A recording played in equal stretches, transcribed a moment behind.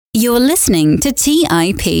You're listening to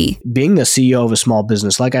TIP. Being the CEO of a small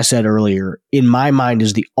business, like I said earlier, in my mind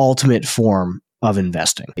is the ultimate form of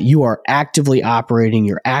investing. You are actively operating,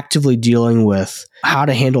 you're actively dealing with how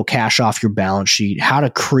to handle cash off your balance sheet, how to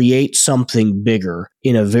create something bigger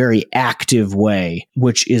in a very active way,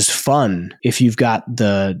 which is fun if you've got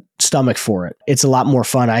the stomach for it. It's a lot more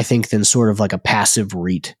fun, I think, than sort of like a passive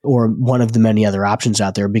REIT or one of the many other options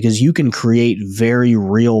out there, because you can create very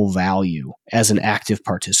real value as an active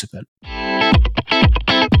participant.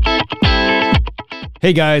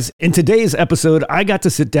 Hey guys, in today's episode, I got to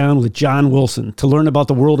sit down with John Wilson to learn about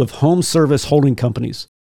the world of home service holding companies.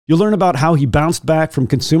 You'll learn about how he bounced back from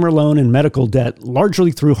consumer loan and medical debt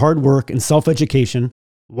largely through hard work and self-education,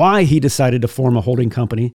 why he decided to form a holding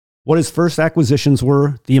company, what his first acquisitions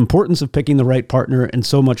were, the importance of picking the right partner, and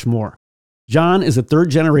so much more. John is a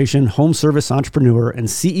third-generation home service entrepreneur and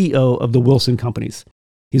CEO of the Wilson Companies.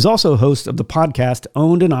 He's also host of the podcast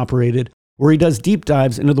Owned and Operated, where he does deep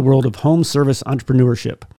dives into the world of home service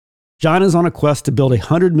entrepreneurship. John is on a quest to build a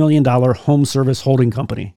 $100 million home service holding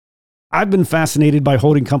company. I've been fascinated by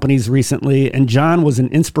holding companies recently, and John was an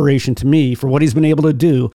inspiration to me for what he's been able to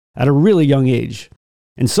do at a really young age.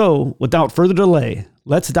 And so, without further delay,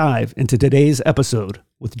 let's dive into today's episode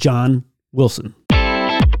with John Wilson.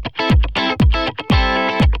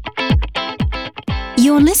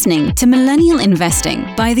 You're listening to Millennial Investing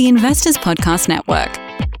by the Investors Podcast Network.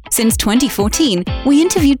 Since 2014, we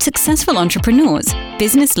interviewed successful entrepreneurs,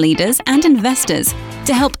 business leaders, and investors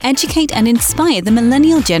to help educate and inspire the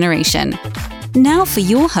millennial generation. Now for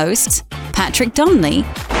your hosts, Patrick Donnelly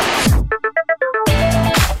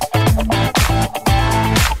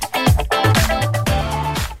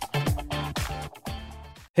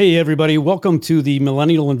Hey everybody, welcome to the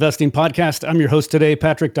Millennial Investing Podcast. I'm your host today,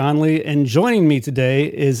 Patrick Donnelly, and joining me today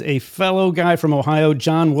is a fellow guy from Ohio,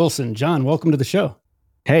 John Wilson. John, welcome to the show.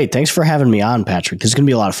 Hey, thanks for having me on, Patrick. This is going to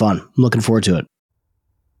be a lot of fun. I'm looking forward to it.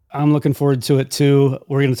 I'm looking forward to it too.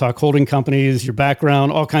 We're going to talk holding companies, your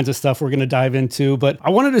background, all kinds of stuff we're going to dive into. But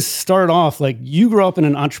I wanted to start off, like, you grew up in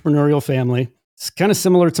an entrepreneurial family. It's kind of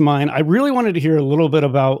similar to mine. I really wanted to hear a little bit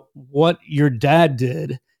about what your dad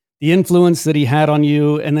did, the influence that he had on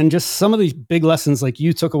you, and then just some of the big lessons like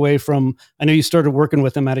you took away from, I know you started working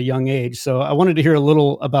with him at a young age. So I wanted to hear a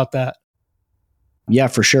little about that. Yeah,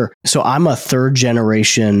 for sure. So I'm a third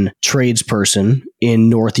generation tradesperson in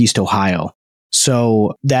Northeast Ohio.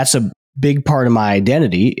 So that's a big part of my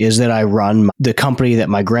identity, is that I run the company that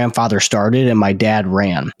my grandfather started and my dad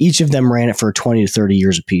ran. Each of them ran it for 20 to 30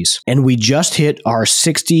 years apiece. And we just hit our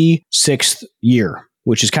 66th year,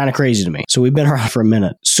 which is kind of crazy to me. So we've been around for a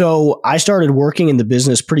minute. So I started working in the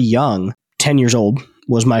business pretty young. 10 years old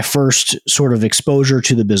was my first sort of exposure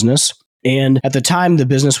to the business. And at the time, the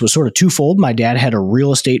business was sort of twofold. My dad had a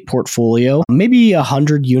real estate portfolio, maybe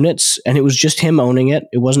 100 units, and it was just him owning it.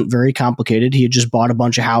 It wasn't very complicated. He had just bought a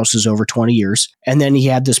bunch of houses over 20 years. And then he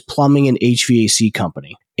had this plumbing and HVAC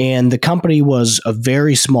company. And the company was a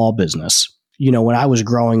very small business. You know, when I was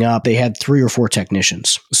growing up, they had 3 or 4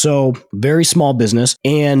 technicians. So very small business.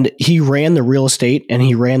 And he ran the real estate and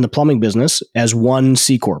he ran the plumbing business as one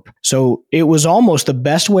C Corp. So it was almost, the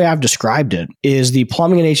best way I've described it is the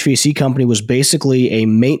plumbing and HVAC company was basically a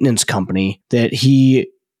maintenance company that he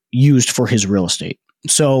used for his real estate.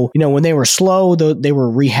 So, you know, when they were slow, they were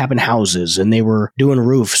rehabbing houses and they were doing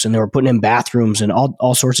roofs and they were putting in bathrooms and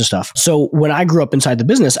all sorts of stuff. So when I grew up inside the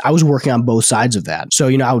business, I was working on both sides of that. So,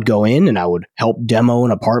 you know, I would go in and I would help demo an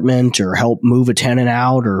apartment or help move a tenant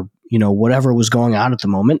out or, you know, whatever was going on at the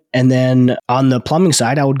moment. And then on the plumbing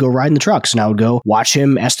side, I would go ride in the trucks and I would go watch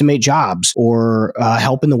him estimate jobs or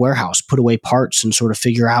help in the warehouse, put away parts and sort of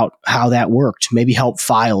figure out how that worked, maybe help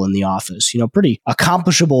file in the office, you know, pretty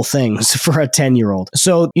accomplishable things for a 10-year-old.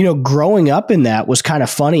 So, you know, growing up in that was kind of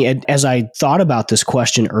funny. And as I thought about this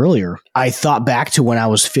question earlier, I thought back to when I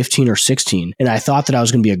was 15 or 16 and I thought that I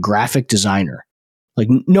was going to be a graphic designer. Like,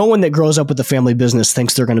 no one that grows up with a family business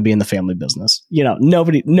thinks they're going to be in the family business. You know,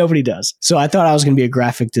 nobody does. So I thought I was going to be a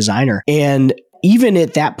graphic designer. And even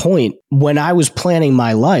at that point, when I was planning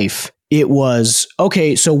my life, it was,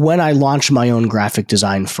 okay, so when I launched my own graphic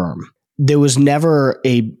design firm, there was never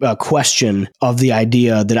a question of the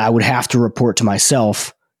idea that I would have to report to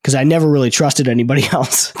myself, because I never really trusted anybody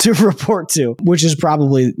else to report to, which is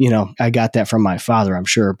probably, you know, I got that from my father, I'm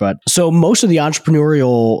sure. But so most of the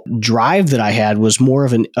entrepreneurial drive that I had was more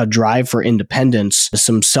of a drive for independence,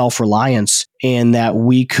 some self-reliance, and that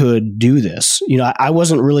we could do this. You know, I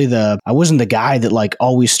wasn't the guy that like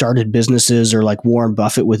always started businesses or like Warren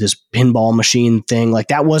Buffett with his pinball machine thing. Like,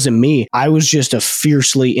 that wasn't me. I was just a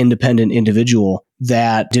fiercely independent individual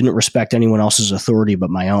that didn't respect anyone else's authority but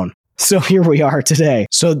my own. So here we are today.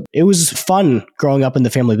 So it was fun growing up in the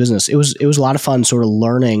family business. It was a lot of fun sort of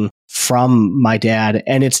learning from my dad.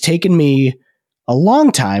 And it's taken me a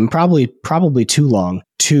long time, probably too long,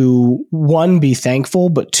 to one, be thankful,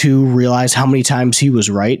 but two, realize how many times he was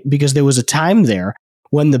right. Because there was a time there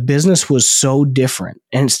when the business was so different,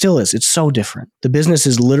 and it still is. It's so different. The business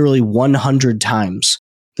is literally 100 times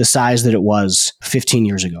the size that it was 15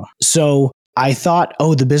 years ago. So I thought,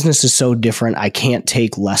 oh, the business is so different. I can't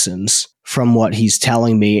take lessons from what he's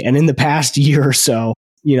telling me. And in the past year or so,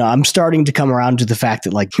 I'm starting to come around to the fact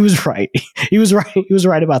that he was right. He was right. He was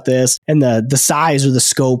right about this. And the size or the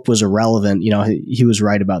scope was irrelevant. He was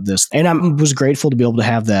right about this. And I was grateful to be able to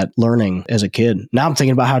have that learning as a kid. Now I'm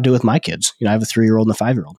thinking about how to do it with my kids. I have a 3-year-old and a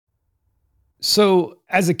 5-year-old. So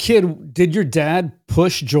as a kid, did your dad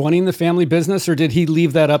push joining the family business, or did he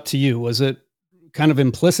leave that up to you? Was it kind of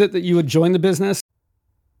implicit that you would join the business?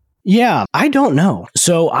 Yeah, I don't know.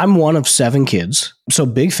 So I'm one of 7 kids, so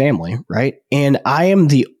big family, right? And I am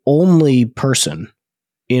the only person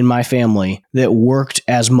in my family that worked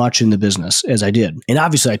as much in the business as I did. And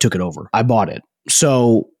obviously I took it over. I bought it.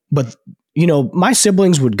 So, but my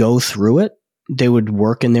siblings would go through it. They would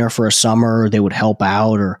work in there for a summer, they would help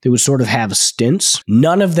out, or they would sort of have stints.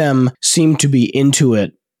 None of them seemed to be into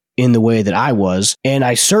it in the way that I was. And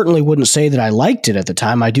I certainly wouldn't say that I liked it at the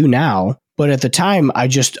time. I do now. But at the time, I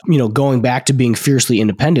just, going back to being fiercely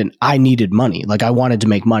independent, I needed money. I wanted to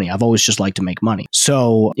make money. I've always just liked to make money.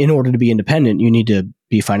 So in order to be independent, you need to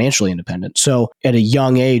be financially independent. So at a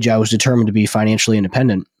young age, I was determined to be financially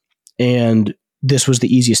independent. And this was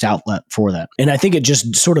the easiest outlet for that. And I think it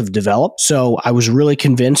just sort of developed. So I was really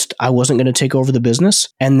convinced I wasn't going to take over the business.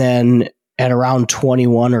 And then at around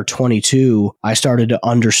 21 or 22, I started to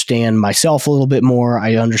understand myself a little bit more.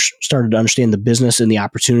 I started to understand the business and the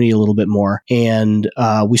opportunity a little bit more. And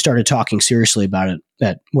we started talking seriously about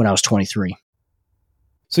it when I was 23.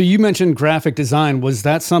 So you mentioned graphic design. Was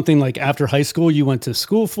that something after high school you went to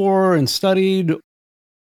school for and studied?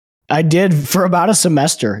 I did for about a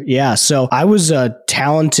semester. Yeah. So I was a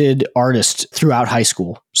talented artist throughout high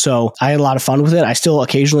school. So I had a lot of fun with it. I still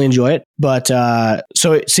occasionally enjoy it. But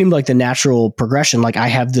so it seemed like the natural progression. I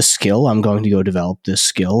have this skill. I'm going to go develop this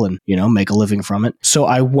skill and, make a living from it. So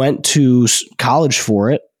I went to college for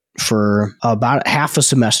it for about half a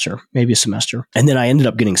semester, maybe a semester. And then I ended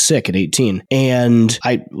up getting sick at 18 and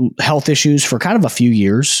health issues for kind of a few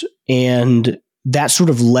years. And that sort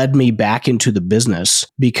of led me back into the business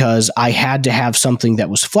because I had to have something that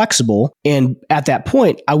was flexible. And at that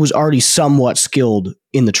point, I was already somewhat skilled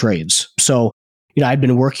in the trades. So, I'd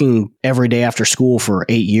been working every day after school for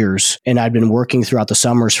 8 years, and I'd been working throughout the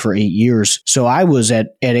summers for 8 years. So I was at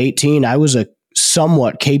 18, I was a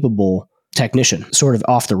somewhat capable technician, sort of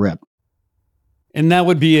off the rip. And that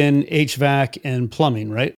would be in HVAC and plumbing,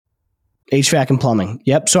 right? HVAC and plumbing.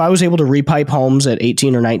 Yep. So I was able to repipe homes at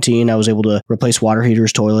 18 or 19. I was able to replace water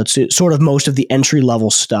heaters, toilets, sort of most of the entry level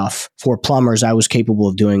stuff for plumbers I was capable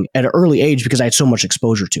of doing at an early age because I had so much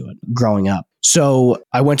exposure to it growing up. So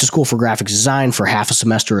I went to school for graphics design for half a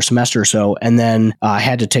semester or so. And then I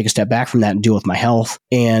had to take a step back from that and deal with my health.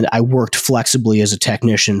 And I worked flexibly as a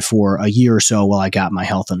technician for a year or so while I got my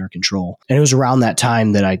health under control. And it was around that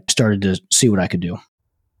time that I started to see what I could do.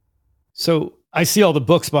 So I see all the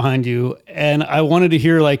books behind you, and I wanted to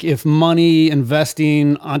hear if money,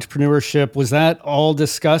 investing, entrepreneurship, was that all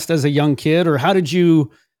discussed as a young kid, or how did you're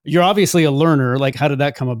obviously a learner, how did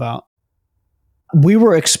that come about? We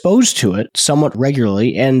were exposed to it somewhat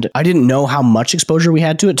regularly, and I didn't know how much exposure we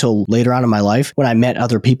had to it till later on in my life when I met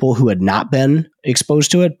other people who had not been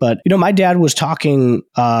exposed to it. But, my dad was talking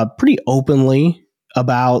pretty openly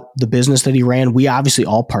about the business that he ran. We obviously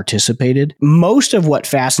all participated. Most of what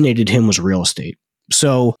fascinated him was real estate.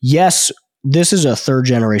 So yes, this is a 3rd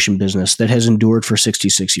generation business that has endured for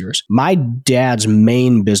 66 years. My dad's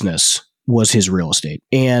main business was his real estate.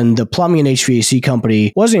 And the plumbing and HVAC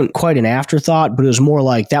company wasn't quite an afterthought, but it was more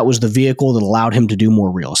like that was the vehicle that allowed him to do more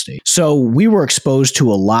real estate. So we were exposed to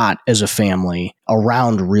a lot as a family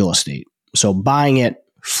around real estate. So buying it,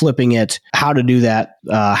 flipping it, how to do that,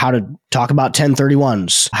 how to talk about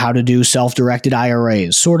 1031s, how to do self-directed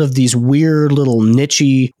IRAs, sort of these weird little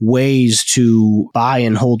niche-y ways to buy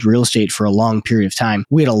and hold real estate for a long period of time.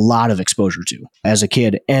 We had a lot of exposure to as a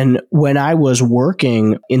kid. And when I was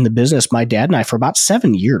working in the business, my dad and I, for about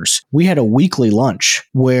 7 years, we had a weekly lunch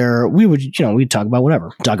where we would, we'd talk about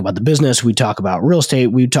whatever. Talk about the business, we'd talk about real estate,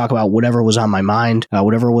 we'd talk about whatever was on my mind,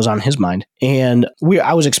 whatever was on his mind. And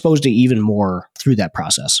I was exposed to even more through that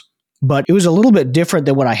process. But it was a little bit different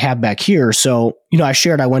than what I have back here. So, I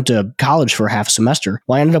shared I went to college for half a semester.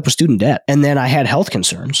 Well, I ended up with student debt. And then I had health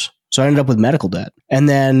concerns. So I ended up with medical debt. And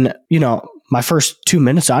then, my first 2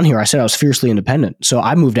 minutes on here, I said I was fiercely independent. So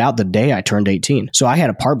I moved out the day I turned 18. So I had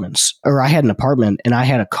I had an apartment and I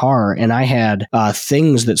had a car and I had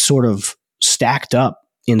things that sort of stacked up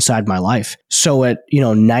inside my life. So at,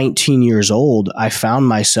 19 years old, I found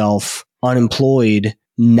myself unemployed,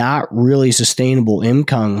 not really sustainable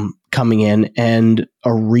income coming in, and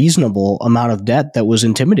a reasonable amount of debt that was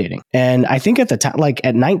intimidating. And I think at the time, like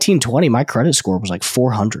at 1920, my credit score was like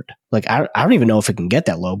 400. Like, I don't even know if it can get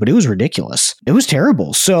that low, but it was ridiculous. It was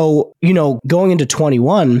terrible. So, going into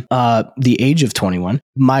 21, the age of 21,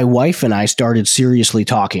 my wife and I started seriously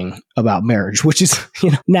talking about marriage, which is,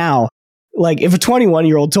 now, like if a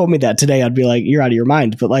 21-year-old told me that today, I'd be like, you're out of your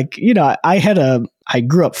mind. But like, I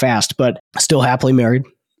grew up fast, but still happily married.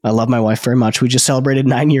 I love my wife very much. We just celebrated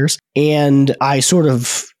 9 years. And I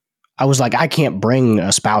was like, I can't bring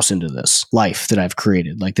a spouse into this life that I've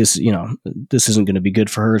created. Like this, this isn't going to be good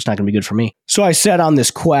for her. It's not going to be good for me. So I set on this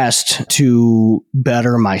quest to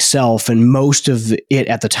better myself. And most of it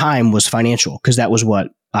at the time was financial, because that was what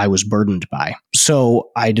I was burdened by. So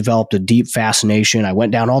I developed a deep fascination. I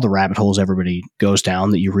went down all the rabbit holes everybody goes down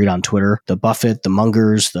that you read on Twitter, the Buffett, the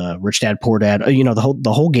Mungers, the Rich Dad, Poor Dad,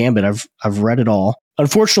 the whole gambit. I've read it all.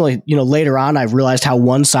 Unfortunately, later on, I've realized how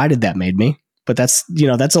one-sided that made me. But that's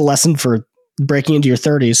a lesson for breaking into your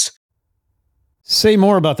 30s. Say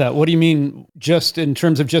more about that. What do you mean, just in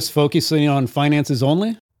terms of just focusing on finances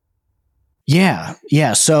only? Yeah.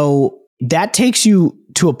 So that takes you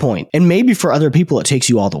to a point. And maybe for other people, it takes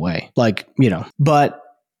you all the way. But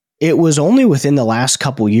it was only within the last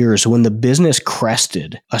couple years when the business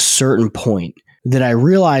crested a certain point that I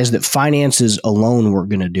realized that finances alone weren't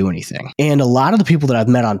going to do anything. And a lot of the people that I've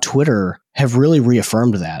met on Twitter have really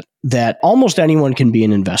reaffirmed that almost anyone can be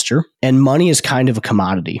an investor and money is kind of a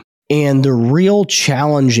commodity. And the real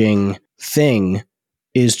challenging thing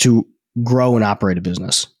is to grow and operate a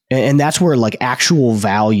business. And that's where like actual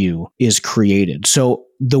value is created. So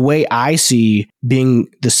the way I see being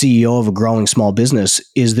the CEO of a growing small business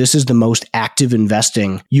is this is the most active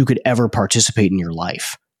investing you could ever participate in your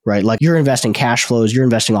life. Right? Like you're investing cash flows, you're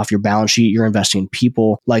investing off your balance sheet, you're investing in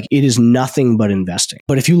people. Like it is nothing but investing.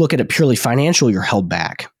 But if you look at it purely financial, you're held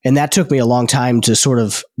back. And that took me a long time to sort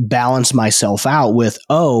of balance myself out with,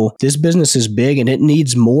 this business is big and it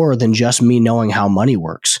needs more than just me knowing how money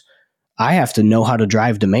works. I have to know how to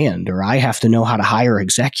drive demand, or I have to know how to hire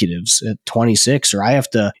executives at 26, or I have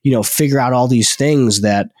to, figure out all these things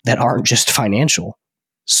that aren't just financial.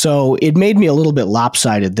 So it made me a little bit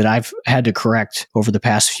lopsided that I've had to correct over the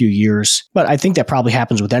past few years. But I think that probably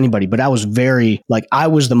happens with anybody. But I was I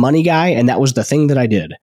was the money guy and that was the thing that I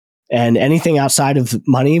did. And anything outside of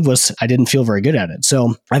money I didn't feel very good at it.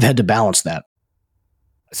 So I've had to balance that.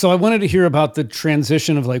 So I wanted to hear about the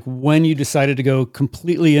transition of like when you decided to go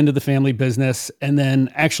completely into the family business and then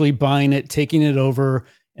actually buying it, taking it over,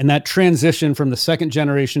 and that transition from the second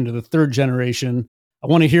generation to the third generation. I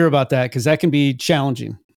want to hear about that because that can be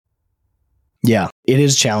challenging. Yeah, it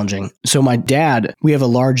is challenging. So my dad, we have a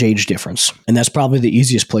large age difference, and that's probably the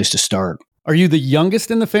easiest place to start. Are you the youngest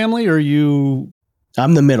in the family or are you?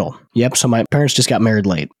 I'm the middle. Yep. So my parents just got married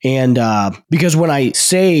late. And because when I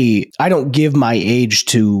say I don't give my age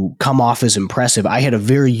to come off as impressive, I had a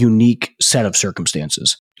very unique set of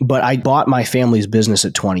circumstances. But I bought my family's business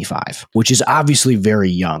at 25, which is obviously very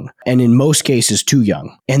young, and in most cases too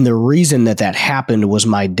young. And the reason that happened was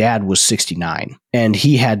my dad was 69 and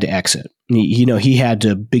he had to exit. He had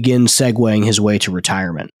to begin segueing his way to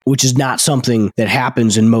retirement, which is not something that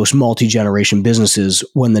happens in most multi-generation businesses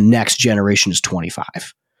when the next generation is 25.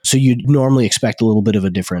 So you'd normally expect a little bit of a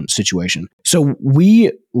different situation. So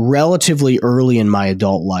we relatively early in my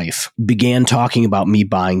adult life began talking about me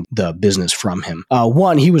buying the business from him.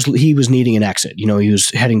 One, he was needing an exit. He was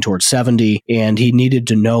heading towards 70 and he needed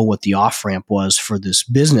to know what the off-ramp was for this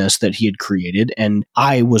business that he had created. And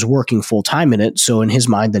I was working full time in it. So in his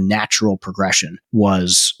mind, the natural progression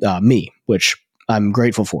was me, which I'm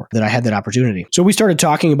grateful for that I had that opportunity. So we started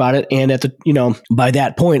talking about it. And by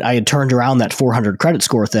that point, I had turned around that 400 credit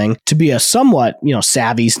score thing to be a somewhat,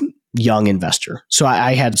 savvy young investor. So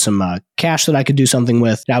I had some cash that I could do something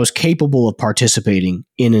with. I was capable of participating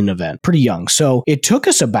in an event pretty young. So it took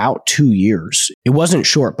us about 2 years It wasn't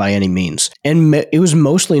short by any means. And it was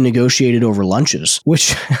mostly negotiated over lunches,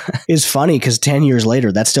 which is funny because 10 years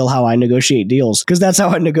later, that's still how I negotiate deals, because that's how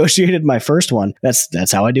I negotiated my first one.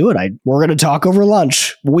 That's how I do it. We're going to talk over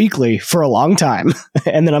lunch weekly for a long time,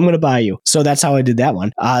 and then I'm going to buy you. So that's how I did that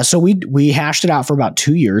one. So we hashed it out for about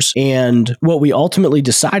 2 years. And what we ultimately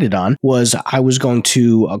decided on was I was going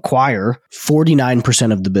to acquire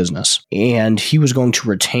 49% of the business, and he was going to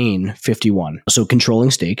retain 51. So controlling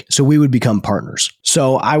stake. So we would become partners.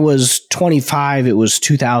 So I was 25. It was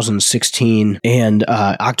 2016, and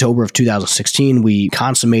October of 2016, we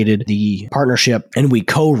consummated the partnership and we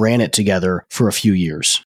co-ran it together for a few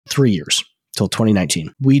years, 3 years till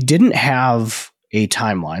 2019. We didn't have a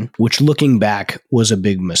timeline, which looking back was a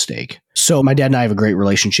big mistake. So my dad and I have a great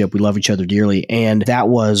relationship. We love each other dearly. And that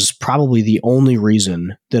was probably the only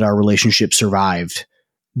reason that our relationship survived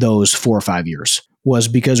those 4 or 5 years. Was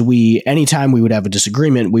because anytime we would have a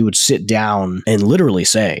disagreement, we would sit down and literally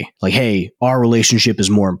say, like, hey, our relationship is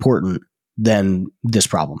more important than this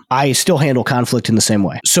problem. I still handle conflict in the same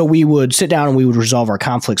way. So we would sit down and we would resolve our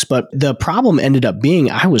conflicts. But the problem ended up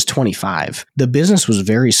being I was 25. The business was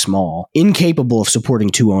very small, incapable of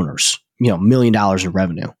supporting 2 owners. $1 million in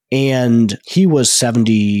revenue. And he was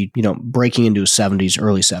 70, breaking into his 70s,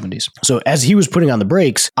 early 70s. So as he was putting on the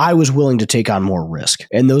brakes, I was willing to take on more risk.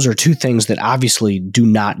 And those are two things that obviously do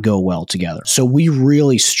not go well together. So we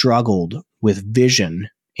really struggled with vision,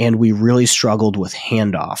 and we really struggled with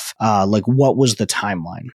handoff. Like, what was the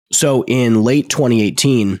timeline? So in late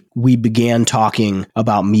 2018, we began talking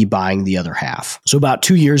about me buying the other half. So about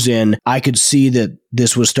 2 years in, I could see that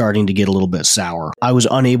this was starting to get a little bit sour. I was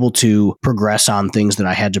unable to progress on things that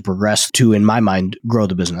I had to progress to, in my mind, grow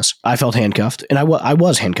the business. I felt handcuffed, and I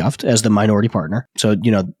was handcuffed as the minority partner. So,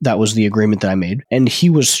 that was the agreement that I made. And he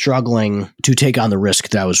was struggling to take on the risk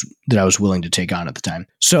that I was willing to take on at the time.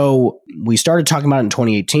 So we started talking about it in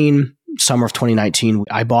 2018. Summer of 2019,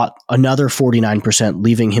 I bought another 49%,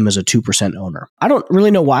 leaving him as a 2% owner. I don't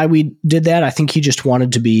really know why we did that. I think he just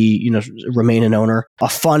wanted to be, remain an owner. A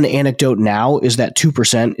fun anecdote now is that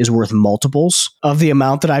 2% is worth multiples of the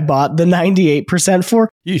amount that I bought the 98% for.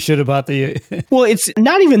 You should have bought the... Well, it's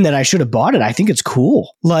not even that I should have bought it. I think it's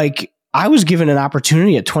cool. Like, I was given an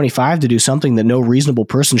opportunity at 25 to do something that no reasonable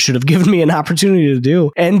person should have given me an opportunity to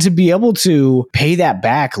do. And to be able to pay that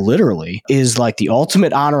back literally is like the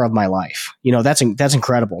ultimate honor of my life. That's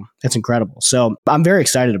incredible. That's incredible. So I'm very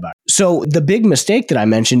excited about it. So the big mistake that I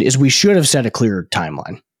mentioned is we should have set a clear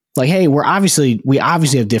timeline. Like, hey, we obviously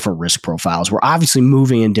have different risk profiles. We're obviously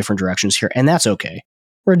moving in different directions here, and that's okay.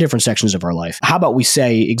 We're in different sections of our life. How about we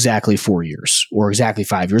say exactly 4 years or exactly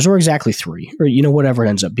 5 years or exactly 3 or, whatever it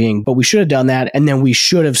ends up being. But we should have done that. And then we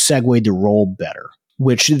should have segued the role better,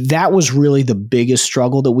 which that was really the biggest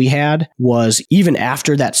struggle that we had. Was even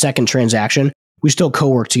after that second transaction, we still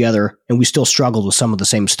co-worked together and we still struggled with some of the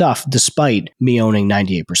same stuff, despite me owning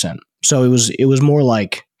 98%. So it was more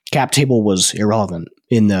like cap table was irrelevant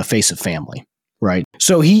in the face of family. Right.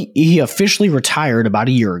 So he officially retired about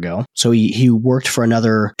a year ago. So he worked for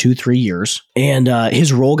another 2-3 years, and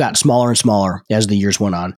his role got smaller and smaller as the years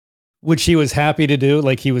went on. Which he was happy to do?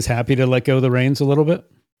 Like, he was happy to let go of the reins a little bit?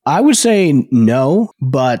 I would say no,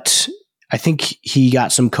 but I think he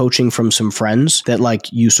got some coaching from some friends that,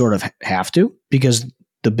 like, you sort of have to, because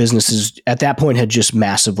the businesses at that point had just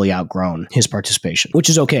massively outgrown his participation, which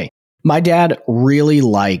is okay. My dad really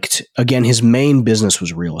liked, again, his main business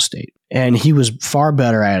was real estate, and he was far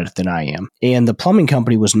better at it than I am. And the plumbing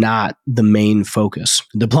company was not the main focus.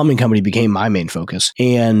 The plumbing company became my main focus,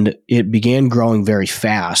 and it began growing very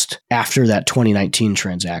fast after that 2019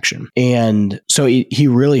 transaction. And so he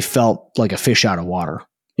really felt like a fish out of water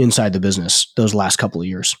inside the business those last couple of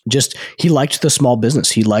years. Just, he liked the small business.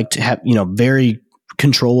 He liked, very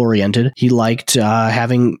control oriented. He liked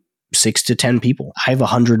having 6 to 10 people. I have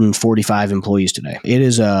 145 employees today. It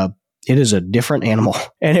is a different animal,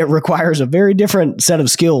 and it requires a very different set of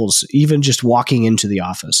skills, even just walking into the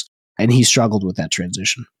office. And he struggled with that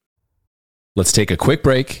transition. Let's take a quick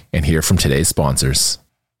break and hear from today's sponsors.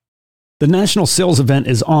 The national sales event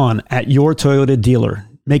is on at your Toyota dealer,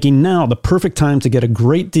 making now the perfect time to get a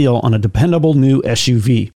great deal on a dependable new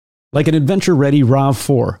SUV. Like an adventure-ready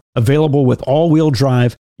RAV4, available with all-wheel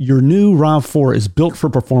drive, your new RAV4 is built for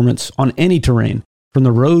performance on any terrain, from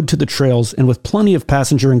the road to the trails, and with plenty of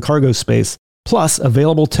passenger and cargo space, plus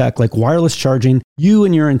available tech like wireless charging, you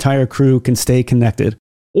and your entire crew can stay connected.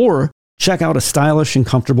 Or check out a stylish and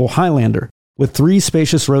comfortable Highlander, with 3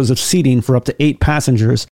 spacious rows of seating for up to 8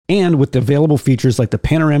 passengers, and with the available features like the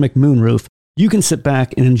panoramic moonroof, you can sit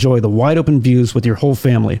back and enjoy the wide-open views with your whole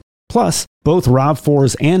family. Plus, both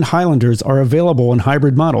RAV4s and Highlanders are available in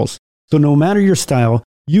hybrid models, So no matter your style,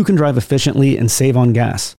 you can drive efficiently and save on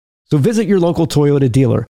gas. So visit your local Toyota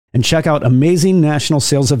dealer and check out amazing national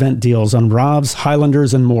sales event deals on RAVs,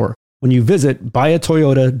 Highlanders, and more when you visit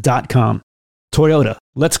buyatoyota.com. Toyota,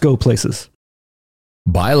 let's go places.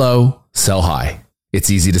 Buy low, sell high. It's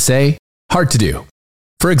easy to say, hard to do.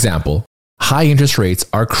 For example, high interest rates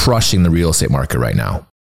are crushing the real estate market right now.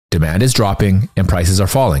 Demand is dropping and prices are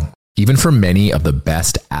falling, even for many of the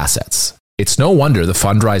best assets. It's no wonder the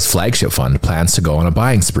Fundrise flagship fund plans to go on a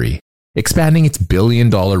buying spree, expanding its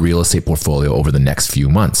billion-dollar real estate portfolio over the next few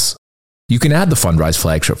months. You can add the Fundrise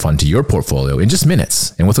flagship fund to your portfolio in just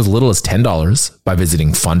minutes and with as little as $10 by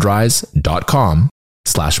visiting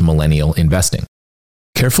fundrise.com/millennial investing.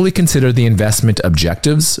 Carefully consider the investment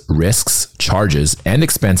objectives, risks, charges, and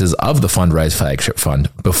expenses of the Fundrise flagship fund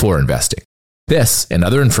before investing. This and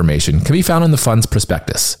other information can be found in the fund's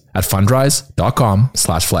prospectus at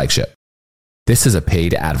fundrise.com/flagship. This is a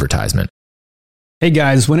paid advertisement. Hey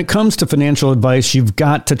guys, when it comes to financial advice, you've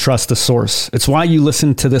got to trust the source. It's why you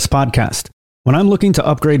listen to this podcast. When I'm looking to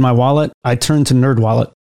upgrade my wallet, I turn to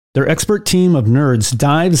NerdWallet. Their expert team of nerds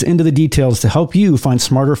dives into the details to help you find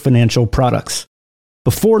smarter financial products.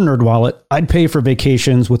 Before NerdWallet, I'd pay for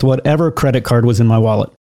vacations with whatever credit card was in my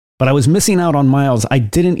wallet. But I was missing out on miles I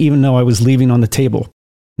didn't even know I was leaving on the table.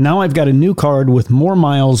 Now I've got a new card with more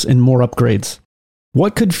miles and more upgrades.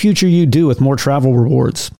 What could future you do with more travel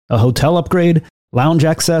rewards? A hotel upgrade? Lounge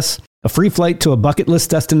access? A free flight to a bucket list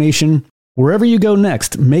destination? Wherever you go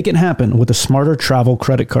next, make it happen with a smarter travel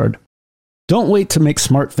credit card. Don't wait to make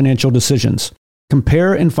smart financial decisions.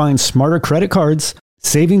 Compare and find smarter credit cards,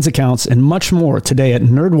 savings accounts, and much more today at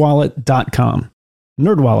nerdwallet.com.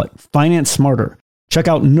 NerdWallet, finance smarter. Check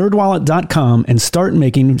out nerdwallet.com and start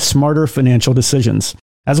making smarter financial decisions.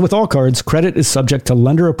 As with all cards, credit is subject to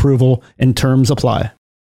lender approval and terms apply.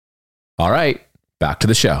 All right, back to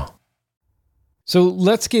the show. So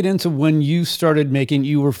let's get into when you started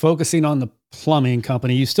you were focusing on the plumbing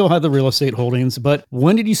company. You still had the real estate holdings, but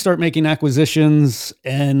when did you start making acquisitions?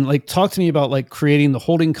 And talk to me about creating the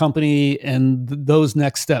holding company and those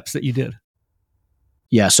next steps that you did.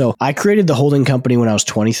 Yeah, so I created the holding company when I was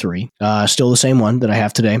 23, still the same one that I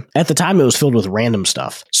have today. At the time, it was filled with random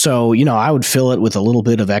stuff. So, I would fill it with a little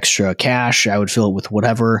bit of extra cash. I would fill it with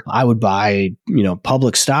whatever. I would buy,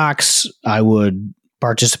 public stocks. I would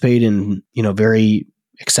participate in, very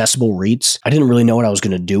accessible REITs. I didn't really know what I was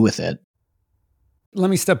going to do with it. Let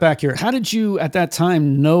me step back here. How did you at that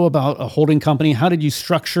time know about a holding company? How did you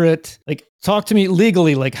structure it? Talk to me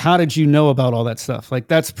legally. How did you know about all that stuff?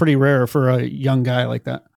 That's pretty rare for a young guy like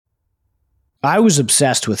that. I was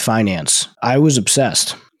obsessed with finance. I was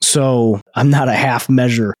obsessed. So I'm not a half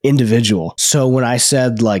measure individual. So when I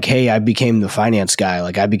said hey, I became the finance guy,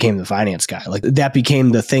 I became the finance guy, that became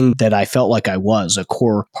the thing that I felt like I was a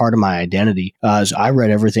core part of my identity. Is I read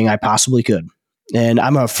everything I possibly could. And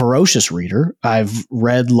I'm a ferocious reader. I've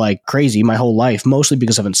read like crazy my whole life, mostly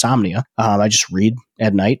because of insomnia. I just read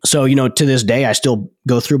at night. So, to this day, I still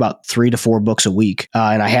go through about 3 to 4 books a week.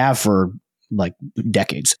 And I have for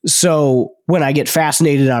decades. So when I get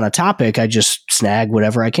fascinated on a topic, I just snag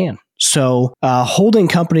whatever I can. So holding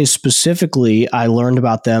companies specifically, I learned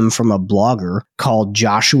about them from a blogger called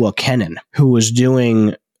Joshua Kennan, who was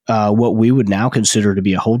doing what we would now consider to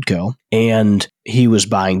be a holdco. And he was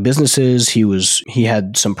buying businesses. He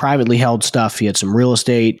had some privately held stuff. He had some real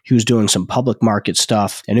estate. He was doing some public market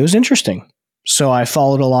stuff. And it was interesting. So I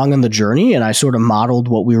followed along on the journey and I sort of modeled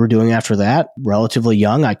what we were doing after that. Relatively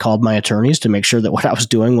young, I called my attorneys to make sure that what I was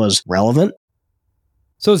doing was relevant.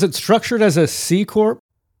 So is it structured as a C Corp?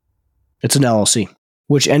 It's an LLC,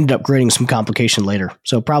 which ended up creating some complication later.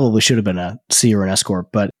 So probably should have been a C or an S Corp.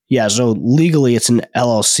 But yeah, so legally it's an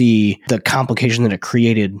LLC. The complication that it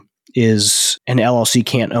created is an LLC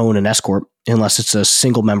can't own an S Corp unless it's a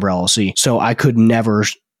single member LLC. So I could never,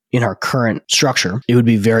 in our current structure, it would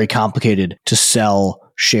be very complicated to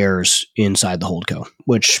sell shares inside the holdco,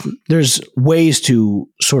 which there's ways to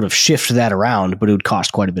sort of shift that around, but it would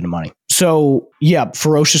cost quite a bit of money. So yeah,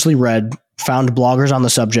 ferociously read, found bloggers on the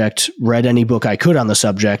subject, read any book I could on the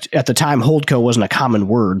subject. At the time, holdco wasn't a common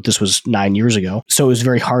word. This was 9 years ago. So it was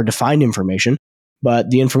very hard to find information. But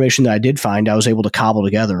the information that I did find, I was able to cobble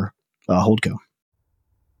together a holdco.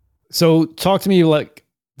 So talk to me like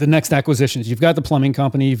the next acquisitions. You've got the plumbing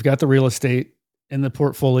company, you've got the real estate in the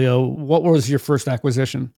portfolio. What was your first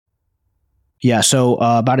acquisition? Yeah, so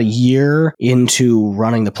about a year into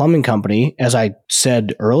running the plumbing company, as I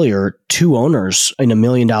said earlier, 2 owners in $1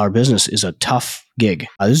 million business is a tough gig.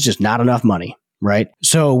 This is just not enough money, right?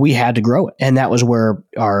 So we had to grow it. And that was where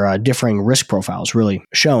our differing risk profiles really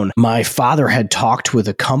shone. My father had talked with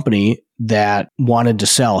a company that wanted to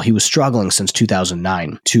sell. He was struggling since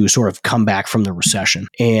 2009 to sort of come back from the recession.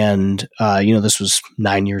 And, this was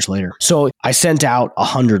 9 years later. So I sent out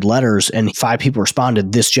 100 letters and 5 people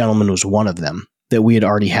responded. This gentleman was one of them that we had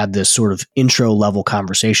already had this sort of intro level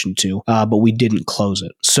conversation to, but we didn't close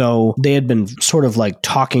it. So they had been sort of like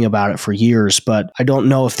talking about it for years, but I don't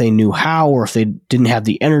know if they knew how or if they didn't have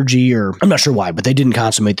the energy, or I'm not sure why, but they didn't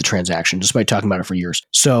consummate the transaction despite talking about it for years.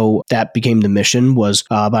 So that became the mission. Was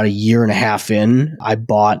about a year and a half in, I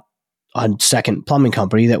bought a second plumbing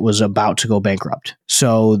company that was about to go bankrupt.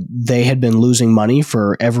 So they had been losing money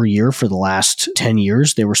for every year for the last 10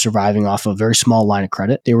 years. They were surviving off a very small line of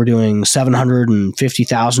credit. They were doing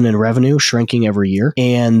 $750,000 in revenue, shrinking every year.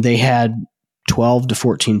 And they had 12 to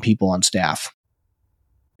 14 people on staff.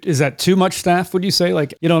 Is that too much staff, would you say?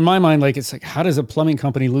 In my mind, it's like, how does a plumbing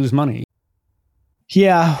company lose money?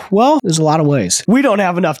 Yeah, well, there's a lot of ways. We don't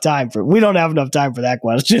have enough time for that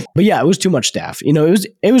question. But yeah, it was too much staff.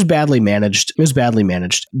 It was badly managed.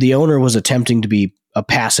 The owner was attempting to be a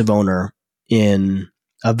passive owner in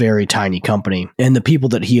a very tiny company, and the people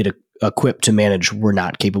that he had equipped to manage were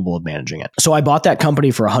not capable of managing it. So I bought that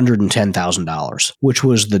company for $110,000, which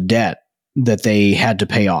was the debt that they had to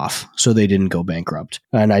pay off so they didn't go bankrupt.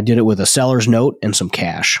 And I did it with a seller's note and some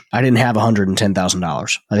cash. I didn't have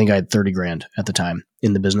 $110,000. I think I had $30,000 at the time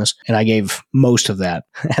in the business. And I gave most of that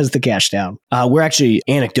as the cash down. We're actually,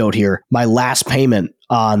 anecdote here, my last payment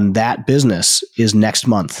on that business is next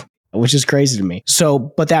month, which is crazy to me. So,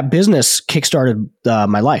 but that business kickstarted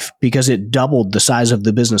my life because it doubled the size of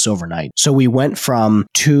the business overnight. So we went from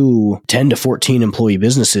 10 to 14 employee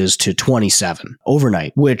businesses to 27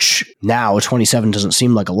 overnight, which now 27 doesn't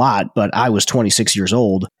seem like a lot, but I was 26 years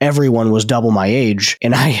old. Everyone was double my age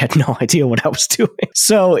and I had no idea what I was doing.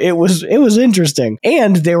 So it was interesting.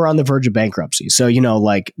 And they were on the verge of bankruptcy. So,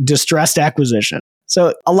 distressed acquisition.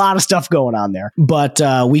 So a lot of stuff going on there, but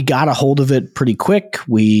we got a hold of it pretty quick.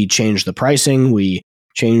 We changed the pricing. We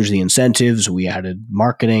changed the incentives. We added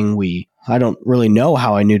marketing. I don't really know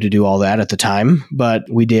how I knew to do all that at the time, but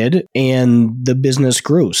we did. And the business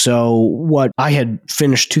grew. So what I had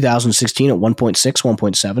finished 2016 at 1.6,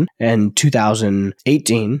 1.7, and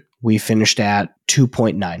 2018, we finished at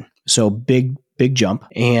 2.9. So big jump,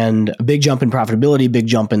 and a big jump in profitability, big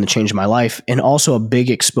jump in the change of my life, and also a big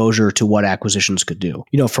exposure to what acquisitions could do.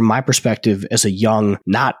 From my perspective as a young,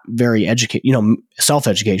 not very educated,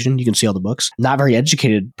 self-education, you can see all the books, not very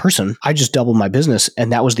educated person, I just doubled my business.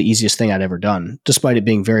 And that was the easiest thing I'd ever done, despite it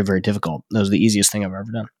being very, very difficult. That was the easiest thing I've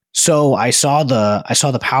ever done. So I saw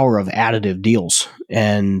the power of additive deals,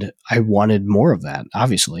 and I wanted more of that,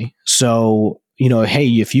 obviously. So, hey,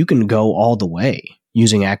 if you can go all the way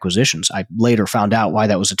using acquisitions. I later found out why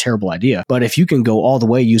that was a terrible idea. But if you can go all the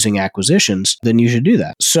way using acquisitions, then you should do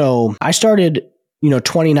that. So I started,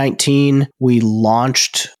 2019, we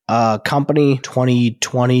launched a company.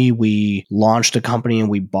 2020, we launched a company and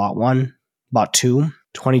we bought two.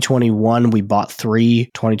 2021, we bought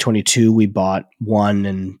 3. 2022, we bought 1.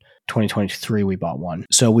 And 2023, we bought 1.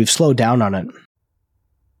 So we've slowed down on it.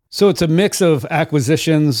 So it's a mix of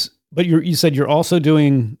acquisitions, but you said you're also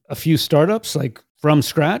doing a few startups, from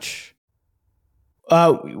scratch?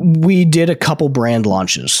 We did a couple brand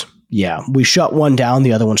launches. Yeah. We shut one down.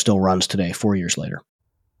 The other one still runs today, 4 years later.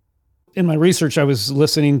 In my research, I was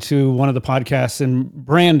listening to one of the podcasts, and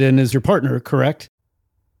Brandon is your partner, correct?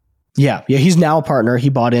 Yeah. He's now a partner. He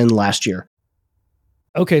bought in last year.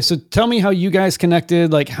 Okay. So tell me how you guys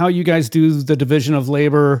connected, how you guys do the division of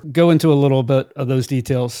labor. Go into a little bit of those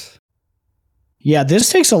details. Yeah, this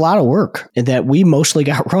takes a lot of work that we mostly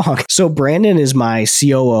got wrong. So Brandon is my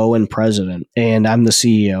COO and president, and I'm the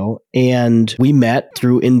CEO. And we met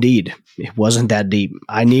through Indeed. It wasn't that deep.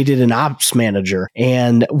 I needed an ops manager.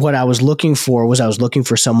 And what I was looking for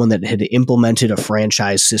someone that had implemented a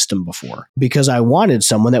franchise system before, because I wanted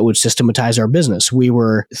someone that would systematize our business. We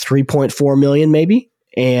were 3.4 million maybe,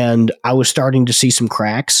 and I was starting to see some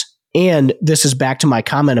cracks. And this is back to my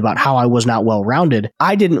comment about how I was not well-rounded.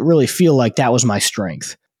 I didn't really feel like that was my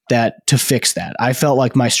strength, to fix that. I felt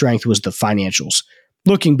like my strength was the financials.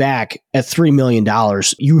 Looking back at $3 million,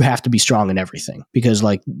 you have to be strong in everything because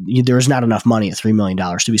there's not enough money at $3 million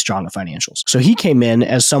to be strong at financials. So he came in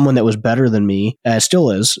as someone that was better than me, still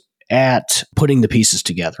is, at putting the pieces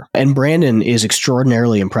together. And Brandon is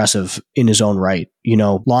extraordinarily impressive in his own right.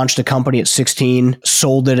 Launched a company at 16,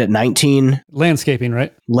 sold it at 19. Landscaping,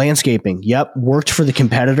 right? Landscaping. Yep. Worked for the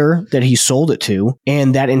competitor that he sold it to.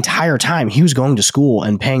 And that entire time he was going to school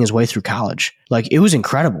and paying his way through college. It was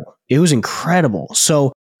incredible.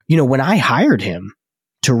 So, when I hired him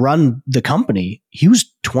to run the company, he was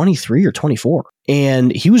 23 or 24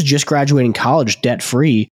 and he was just graduating college debt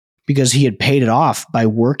free, because he had paid it off by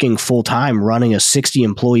working full time running a 60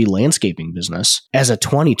 employee landscaping business as a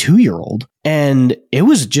 22-year-old. And it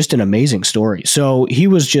was just an amazing story. So he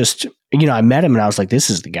was just, I met him and I was like, this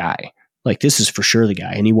is the guy. Like, this is for sure the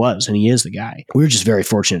guy. And he was, and he is the guy. We were just very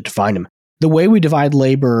fortunate to find him. The way we divide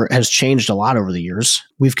labor has changed a lot over the years.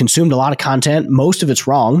 We've consumed a lot of content. Most of it's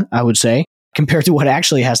wrong, I would say, compared to what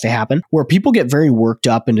actually has to happen, where people get very worked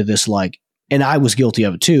up into this, like, and I was guilty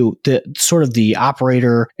of it too, the sort of the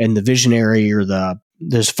operator and the visionary, or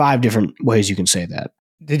there's 5 different ways you can say that.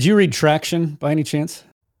 Did you read Traction by any chance?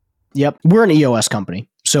 Yep. We're an EOS company.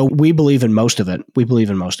 So we believe in most of it.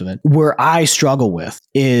 Where I struggle with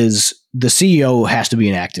is the CEO has to be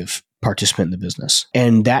an active participant in the business.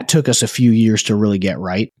 And that took us a few years to really get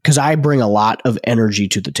right, because I bring a lot of energy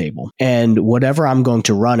to the table. And whatever I'm going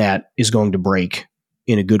to run at is going to break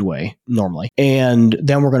in a good way normally. And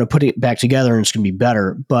then we're going to put it back together and it's going to be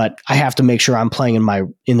better. But I have to make sure I'm playing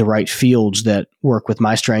in the right fields that work with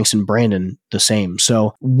my strengths, and Brandon the same.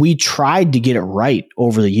 So we tried to get it right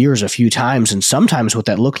over the years a few times. And sometimes what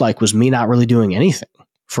that looked like was me not really doing anything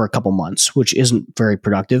for a couple months, which isn't very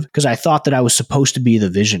productive, because I thought that I was supposed to be the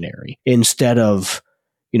visionary instead of,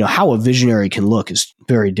 how a visionary can look is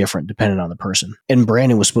very different depending on the person. And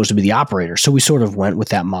Brandon was supposed to be the operator. So we sort of went with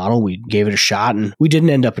that model. We gave it a shot and we didn't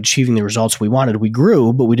end up achieving the results we wanted. We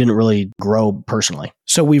grew, but we didn't really grow personally.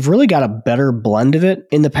 So we've really got a better blend of it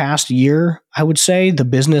in the past year. I would say the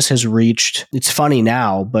business has reached, it's funny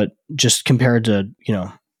now, but just compared to,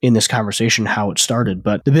 in this conversation, how it started.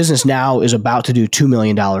 But the business now is about to do $2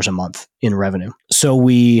 million a month in revenue. So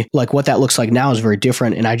what that looks like now is very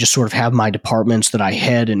different. And I just sort of have my departments that I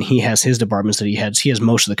head, and he has his departments that he heads. He has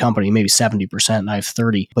most of the company, maybe 70%, and I have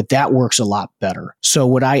 30%, but that works a lot better. So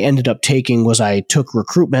what I ended up taking was I took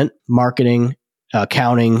recruitment, marketing,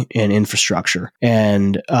 accounting, and infrastructure.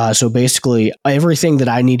 And so basically everything that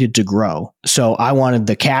I needed to grow. So I wanted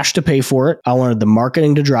the cash to pay for it. I wanted the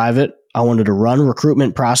marketing to drive it. I wanted to run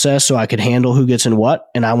recruitment process so I could handle who gets in what.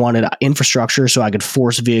 And I wanted infrastructure so I could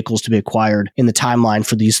force vehicles to be acquired in the timeline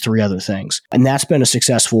for these 3 other things. And that's been a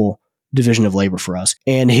successful division of labor for us.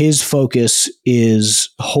 And his focus is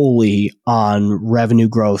wholly on revenue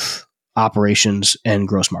growth, operations, and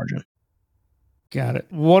gross margin. Got it.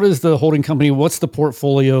 What is the holding company? What's the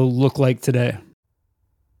portfolio look like today?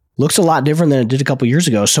 Looks a lot different than it did a couple of years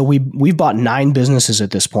ago. So we've bought 9 businesses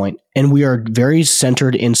at this point, and we are very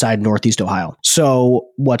centered inside Northeast Ohio. So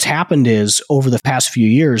what's happened is over the past few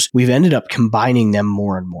years, we've ended up combining them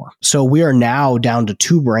more and more. So we are now down to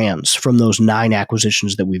 2 brands from those 9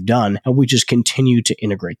 acquisitions that we've done, and we just continue to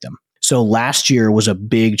integrate them. So last year was a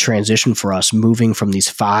big transition for us, moving from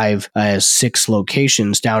these 6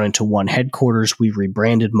 locations down into 1 headquarters. We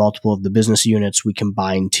rebranded multiple of the business units. We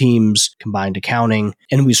combined teams, combined accounting,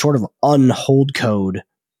 and we sort of unhold code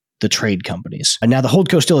the trade companies. And now the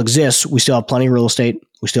holdco still exists. We still have plenty of real estate.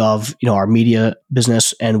 We still have, our media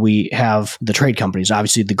business, and we have the trade companies,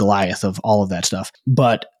 obviously the Goliath of all of that stuff.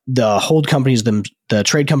 But the the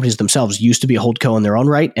trade companies themselves used to be a holdco in their own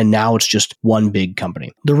right, and now it's just one big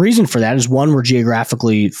company. The reason for that is 1, we're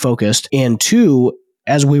geographically focused, and 2,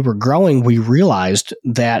 as we were growing, we realized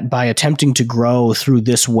that by attempting to grow through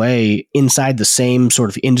this way inside the same sort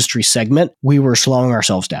of industry segment, we were slowing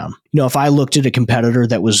ourselves down. If I looked at a competitor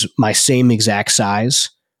that was my same exact size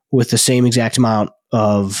with the same exact amount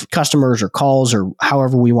of customers or calls or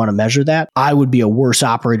however we want to measure that, I would be a worse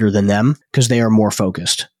operator than them because they are more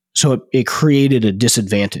focused. So it created a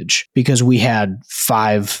disadvantage because we had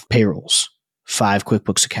 5 payrolls, 5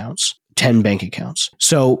 QuickBooks accounts, 10 bank accounts.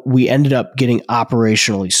 So we ended up getting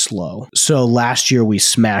operationally slow. So last year we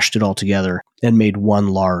smashed it all together and made 1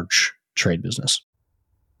 large trade business.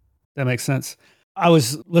 That makes sense. I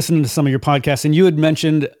was listening to some of your podcasts and you had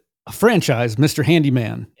mentioned a franchise, Mr.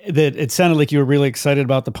 Handyman, that it sounded like you were really excited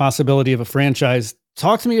about the possibility of a franchise.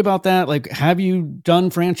 Talk to me about that. Like, have you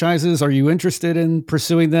done franchises? Are you interested in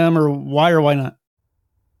pursuing them, or why not?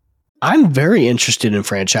 I'm very interested in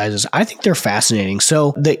franchises. I think they're fascinating.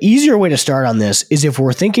 So the easier way to start on this is if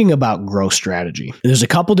we're thinking about growth strategy. There's a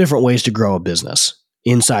couple different ways to grow a business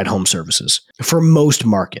inside home services for most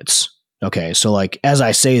markets. Okay, so like as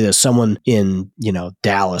I say this, someone in,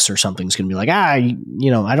 Dallas or something is going to be like, I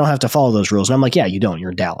don't have to follow those rules. And I'm like, yeah, you don't.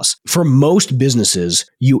 You're in Dallas. For most businesses,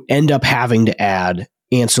 you end up having to add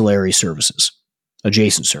ancillary services,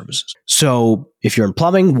 adjacent services. So if you're in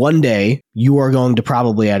plumbing, one day you are going to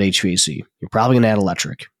probably add HVAC. You're probably going to add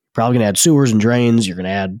electric. You're probably going to add sewers and drains. You're going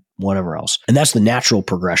to add whatever else. And that's the natural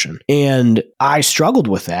progression. And I struggled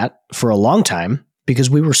with that for a long time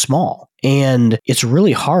because we were small. And it's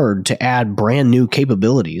really hard to add brand new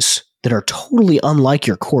capabilities that are totally unlike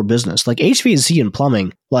your core business. Like HVAC and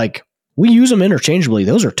plumbing, like we use them interchangeably.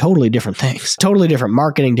 Those are totally different things. Totally different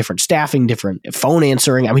marketing, different staffing, different phone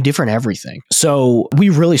answering. I mean, different everything. So we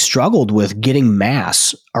really struggled with getting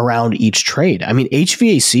mass around each trade. I mean,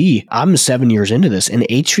 HVAC, I'm 7 years into this, and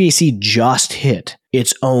HVAC just hit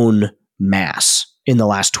its own mass in the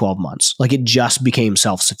last 12 months. Like it just became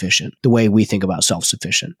self-sufficient, the way we think about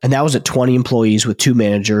self-sufficient. And that was at 20 employees with 2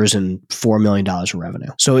 managers and $4 million of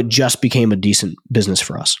revenue. So it just became a decent business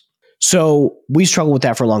for us. So we struggled with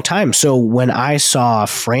that for a long time. So when I saw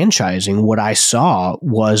franchising, what I saw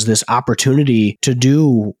was this opportunity to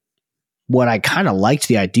do what I kind of liked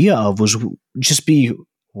the idea of, was just be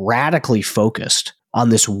radically focused on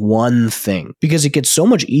this one thing, because it gets so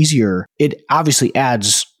much easier. It obviously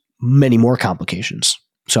adds many more complications.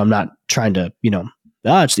 So I'm not trying to,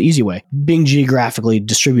 it's the easy way. Being geographically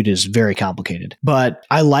distributed is very complicated. But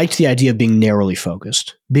I liked the idea of being narrowly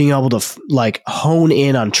focused, being able to hone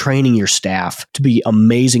in on training your staff to be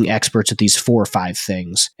amazing experts at these 4 or 5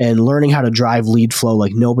 things, and learning how to drive lead flow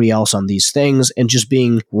like nobody else on these things, and just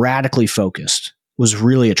being radically focused was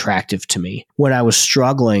really attractive to me when I was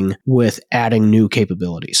struggling with adding new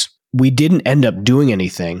capabilities. We didn't end up doing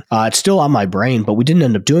anything. It's still on my brain, but we didn't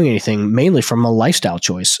end up doing anything, mainly from a lifestyle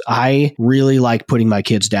choice. I really like putting my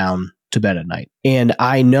kids down to bed at night. And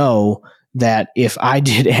I know that if I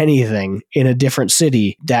did anything in a different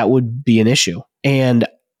city, that would be an issue. And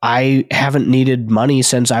I haven't needed money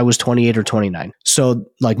since I was 28 or 29. So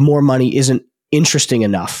more money isn't interesting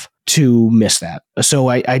enough to miss that. So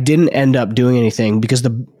I didn't end up doing anything, because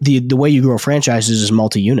the way you grow franchises is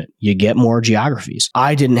multi-unit. You get more geographies.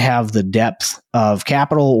 I didn't have the depth of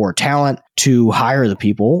capital or talent to hire the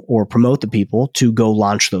people or promote the people to go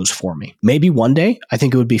launch those for me. Maybe one day, I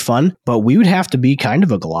think it would be fun, but we would have to be kind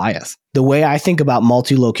of a Goliath. The way I think about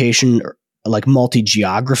multi-location, like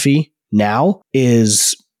multi-geography now,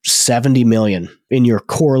 is 70 million in your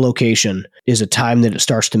core location is a time that it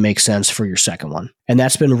starts to make sense for your second one. And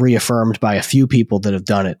that's been reaffirmed by a few people that have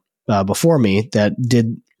done it before me that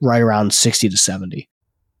did right around 60 to 70.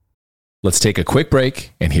 Let's take a quick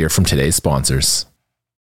break and hear from today's sponsors.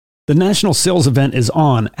 The national sales event is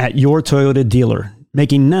on at your Toyota dealer,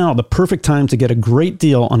 making now the perfect time to get a great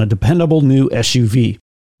deal on a dependable new SUV.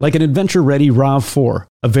 Like an adventure-ready RAV4,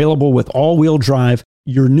 available with all-wheel drive,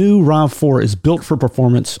 your new RAV4 is built for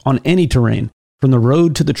performance on any terrain, from the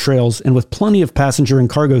road to the trails, and with plenty of passenger and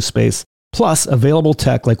cargo space, plus available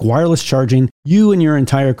tech like wireless charging, you and your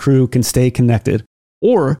entire crew can stay connected.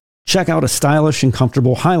 Or check out a stylish and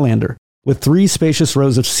comfortable Highlander, with 3 spacious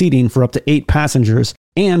rows of seating for up to 8 passengers,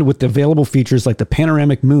 and with the available features like the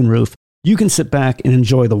panoramic moonroof, you can sit back and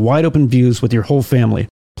enjoy the wide open views with your whole family.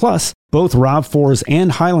 Plus, both RAV4s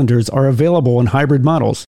and Highlanders are available in hybrid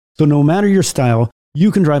models, so no matter your style, you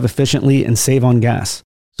can drive efficiently and save on gas.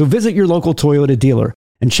 So visit your local Toyota dealer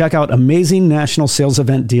and check out amazing national sales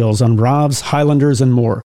event deals on RAVs, Highlanders, and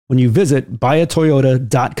more when you visit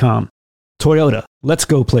buyatoyota.com. Toyota, let's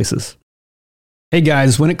go places. Hey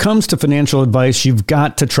guys, when it comes to financial advice, you've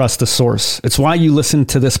got to trust a source. It's why you listen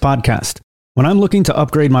to this podcast. When I'm looking to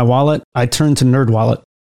upgrade my wallet, I turn to NerdWallet.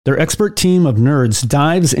 Their expert team of nerds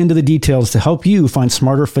dives into the details to help you find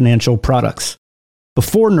smarter financial products.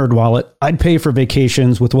 Before NerdWallet, I'd pay for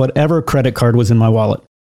vacations with whatever credit card was in my wallet.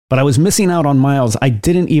 But I was missing out on miles I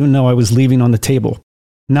didn't even know I was leaving on the table.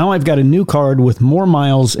 Now I've got a new card with more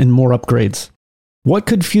miles and more upgrades. What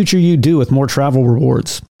could future you do with more travel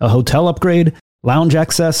rewards? A hotel upgrade? Lounge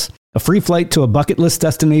access? A free flight to a bucket list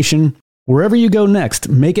destination? Wherever you go next,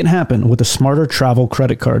 make it happen with a smarter travel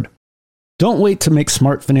credit card. Don't wait to make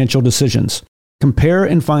smart financial decisions. Compare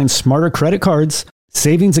and find smarter credit cards,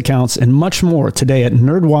 savings accounts, and much more today at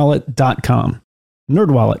nerdwallet.com.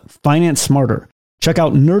 NerdWallet, finance smarter. Check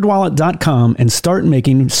out nerdwallet.com and start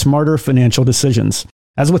making smarter financial decisions.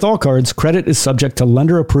 As with all cards, credit is subject to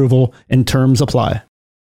lender approval and terms apply.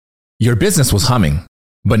 Your business was humming,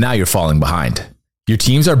 but now you're falling behind. Your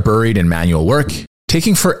teams are buried in manual work,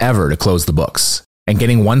 taking forever to close the books. And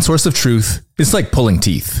getting one source of truth is like pulling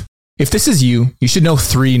teeth. If this is you, you should know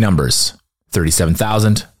 3 numbers: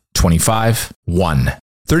 37,000, 25, 1.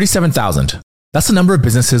 37,000. That's the number of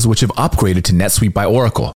businesses which have upgraded to NetSuite by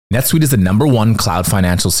Oracle. NetSuite is the #1 cloud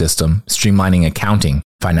financial system, streamlining accounting,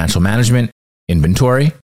 financial management,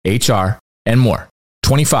 inventory, HR, and more.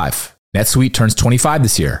 25. NetSuite turns 25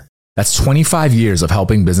 this year. That's 25 years of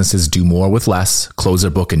helping businesses do more with less, close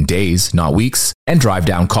their book in days, not weeks, and drive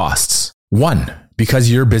down costs. 1. Because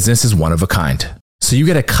your business is one of a kind. So you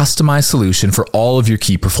get a customized solution for all of your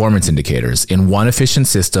key performance indicators in one efficient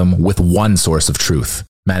system with one source of truth.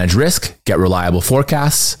 Manage risk, get reliable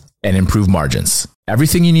forecasts, and improve margins.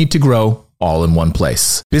 Everything you need to grow, all in one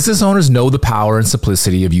place. Business owners know the power and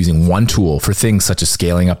simplicity of using one tool for things such as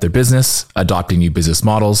scaling up their business, adopting new business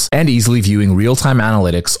models, and easily viewing real-time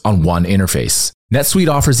analytics on one interface. NetSuite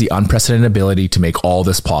offers the unprecedented ability to make all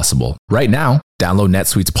this possible. Right now, download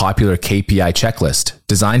NetSuite's popular KPI checklist,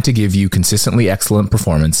 designed to give you consistently excellent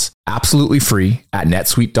performance, absolutely free at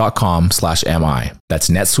netsuite.com/mi. That's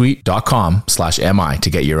netsuite.com/mi to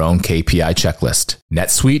get your own KPI checklist.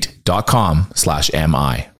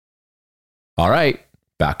 netsuite.com/mi. All right,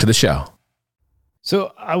 back to the show.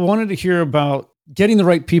 So I wanted to hear about getting the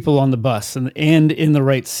right people on the bus and in the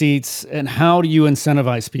right seats, and how do you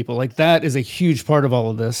incentivize people? Like, that is a huge part of all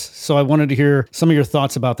of this. So I wanted to hear some of your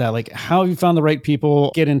thoughts about that. Like, how you found the right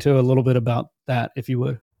people. Get into a little bit about that, if you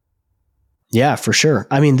would. Yeah, for sure.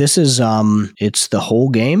 I mean, this is, it's the whole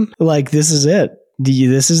game. Like, this is it.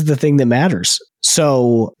 This is the thing that matters.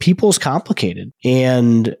 So people's complicated,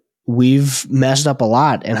 and we've messed up a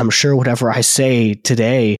lot. And I'm sure whatever I say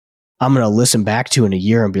today, I'm going to listen back to in a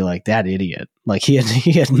year and be like, that idiot. Like, he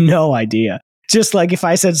had no idea. Just like if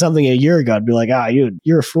I said something a year ago, I'd be like,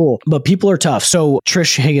 you're a fool. But people are tough. So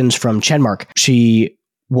Trish Higgins from Chenmark, she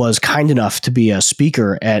was kind enough to be a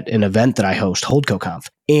speaker at an event that I host, HoldCoConf.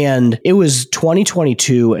 And it was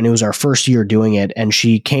 2022, and it was our first year doing it. And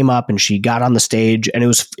she came up and she got on the stage, and it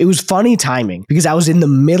was funny timing because I was in the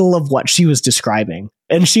middle of what she was describing.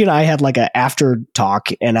 And she and I had like a after talk,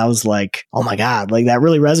 and I was like, oh my God, like that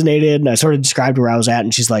really resonated. And I sort of described where I was at,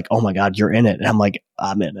 and she's like, oh my God, you're in it. And I'm like,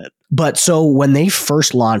 I'm in it. But so when they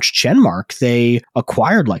first launched Chenmark, they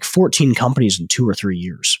acquired like 14 companies in 2 or 3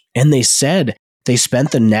 years. And they said they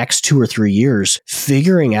spent the next 2 or 3 years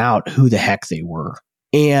figuring out who the heck they were.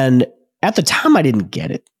 And at the time, I didn't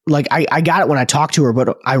get it. Like, I got it when I talked to her,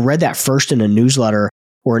 but I read that first in a newsletter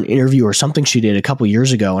or an interview or something she did a couple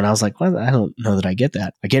years ago. And I was like, well, I don't know that I get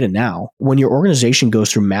that. I get it now. When your organization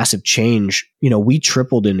goes through massive change, we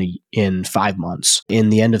tripled in 5 months in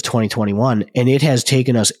the end of 2021. And it has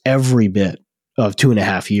taken us every bit of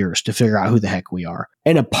 2.5 years to figure out who the heck we are.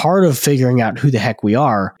 And a part of figuring out who the heck we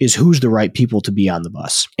are is who's the right people to be on the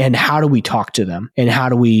bus, and how do we talk to them, and how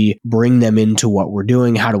do we bring them into what we're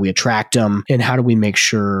doing? How do we attract them, and how do we make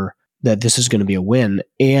sure that this is going to be a win?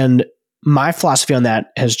 And my philosophy on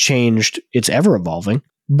that has changed. It's ever evolving,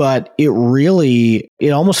 but it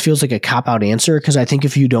almost feels like a cop-out answer, because I think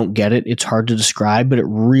if you don't get it, it's hard to describe, but it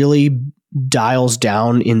really dials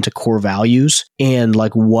down into core values and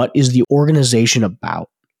like, what is the organization about?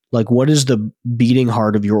 Like, what is the beating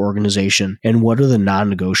heart of your organization, and what are the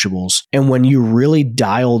non-negotiables? And when you really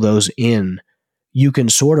dial those in, you can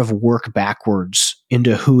sort of work backwards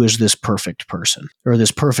into who is this perfect person or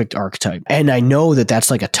this perfect archetype. And I know that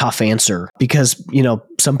that's like a tough answer because,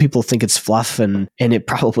 some people think it's fluff, and it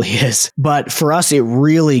probably is. But for us, it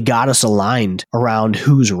really got us aligned around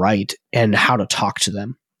who's right and how to talk to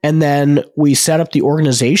them. And then we set up the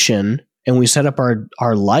organization, and we set up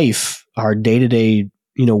our life, our day-to-day,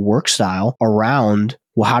 work style around,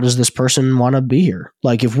 well, how does this person want to be here?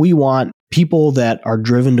 Like, if we want people that are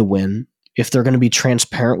driven to win, if they're going to be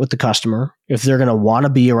transparent with the customer, if they're going to want to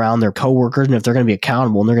be around their coworkers, and if they're going to be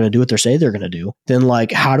accountable and they're going to do what they say they're going to do, then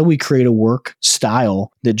like, how do we create a work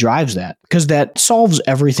style that drives that? Because that solves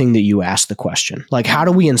everything that you ask the question. Like, how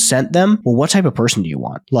do we incent them? Well, what type of person do you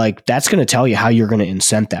want? Like, that's going to tell you how you're going to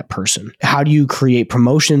incent that person. How do you create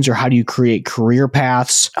promotions, or how do you create career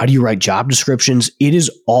paths? How do you write job descriptions? It is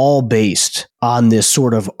all based on this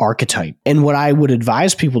sort of archetype. And what I would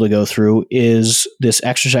advise people to go through is this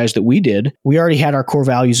exercise that we did. We already had our core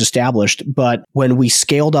values established, but when we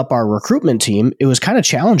scaled up our recruitment team, it was kind of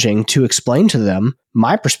challenging to explain to them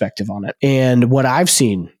my perspective on it and what I've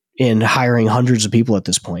seen in hiring hundreds of people at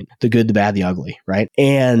this point, the good, the bad, the ugly, right?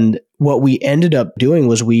 And what we ended up doing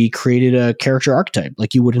was we created a character archetype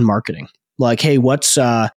like you would in marketing. Like, hey, what's,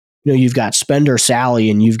 you've got spender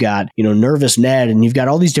Sally, and you've got, nervous Ned, and you've got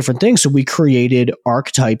all these different things. So we created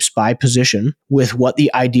archetypes by position with what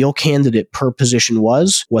the ideal candidate per position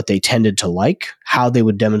was, what they tended to like, how they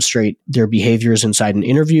would demonstrate their behaviors inside an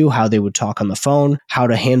interview, how they would talk on the phone, how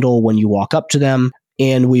to handle when you walk up to them.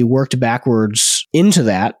 And we worked backwards into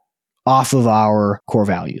that off of our core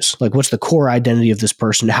values. Like, what's the core identity of this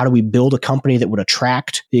person? How do we build a company that would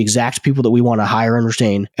attract the exact people that we want to hire and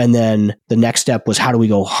retain? And then the next step was, how do we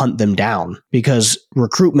go hunt them down? Because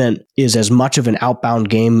recruitment is as much of an outbound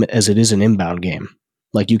game as it is an inbound game.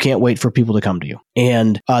 Like, you can't wait for people to come to you.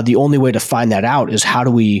 And the only way to find that out is, how do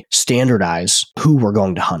we standardize who we're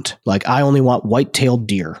going to hunt? Like, I only want white-tailed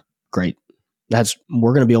deer. Great.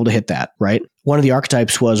 We're going to be able to hit that, right? One of the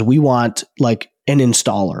archetypes was, we want like an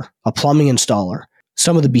installer, a plumbing installer,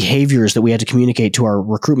 some of the behaviors that we had to communicate to our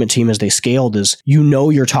recruitment team as they scaled is,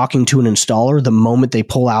 you're talking to an installer the moment they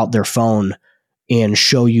pull out their phone and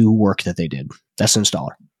show you work that they did. That's an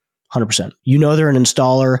installer. 100%. They're an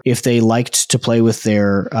installer if they liked to play with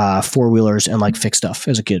their four-wheelers and like fix stuff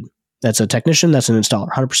as a kid. That's a technician. That's an installer.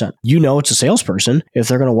 100%. It's a salesperson if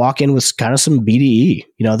they're going to walk in with kind of some BDE.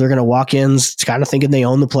 They're going to walk in kind of thinking they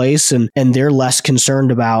own the place, and they're less concerned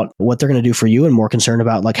about what they're going to do for you and more concerned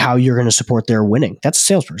about like how you're going to support their winning. That's a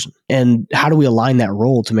salesperson. And how do we align that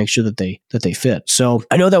role to make sure that they fit? So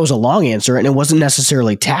I know that was a long answer and it wasn't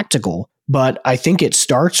necessarily tactical, but I think it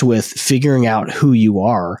starts with figuring out who you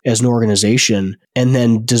are as an organization and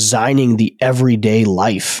then designing the everyday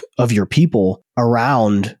life of your people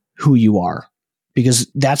around who you are,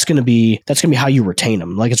 because that's going to be how you retain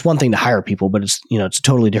them. Like, it's one thing to hire people, but it's a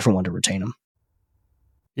totally different one to retain them.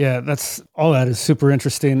 Yeah, that is super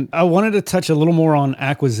interesting. I wanted to touch a little more on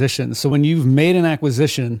acquisition. So when you've made an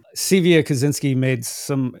acquisition, Sivia Kaczynski made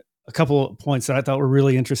a couple of points that I thought were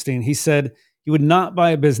really interesting. He said he would not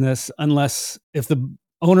buy a business unless if the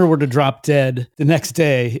owner were to drop dead the next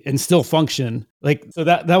day and still function. So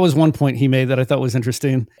that was one point he made that I thought was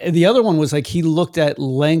interesting. And the other one was like, he looked at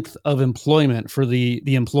length of employment for the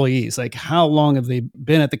employees. Like, how long have they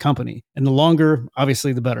been at the company? And the longer,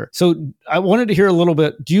 obviously, the better. So I wanted to hear a little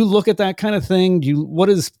bit. Do you look at that kind of thing? What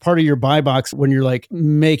is part of your buy box when you're like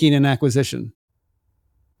making an acquisition?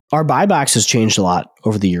 Our buy box has changed a lot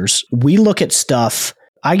over the years. We look at stuff.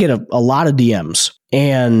 I get a lot of DMs.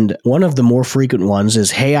 And one of the more frequent ones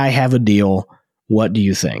is, hey, I have a deal. What do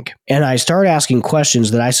you think? And I start asking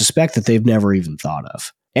questions that I suspect that they've never even thought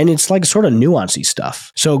of. And it's like sort of nuancy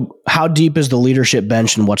stuff. So how deep is the leadership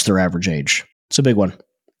bench and what's their average age? It's a big one.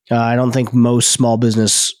 I don't think most small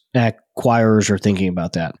business acquirers are thinking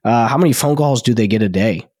about that. How many phone calls do they get a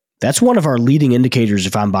day? That's one of our leading indicators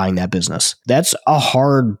if I'm buying that business. That's a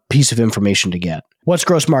hard piece of information to get. What's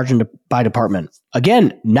gross margin by department?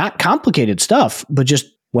 Again, not complicated stuff, but just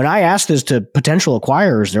when I ask this to potential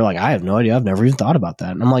acquirers, they're like, I have no idea. I've never even thought about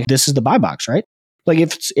that. And I'm like, this is the buy box, right? Like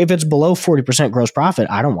if it's below 40% gross profit,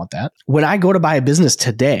 I don't want that. When I go to buy a business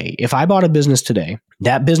today, if I bought a business today,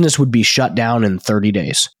 that business would be shut down in 30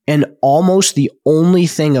 days. And almost the only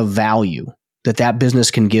thing of value that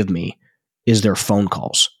business can give me is their phone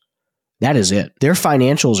calls. That is it. Their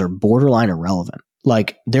financials are borderline irrelevant.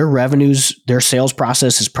 Like their revenues, their sales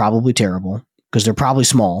process is probably terrible because they're probably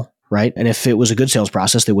small, right? And if it was a good sales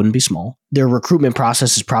process, they wouldn't be small. Their recruitment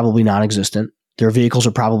process is probably non-existent. Their vehicles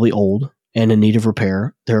are probably old and in need of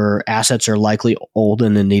repair. Their assets are likely old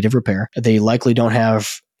and in need of repair. They likely don't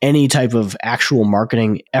have any type of actual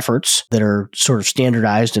marketing efforts that are sort of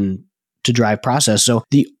standardized and to drive process. So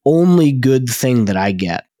the only good thing that I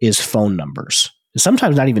get is phone numbers.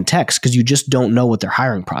 Sometimes not even text, because you just don't know what their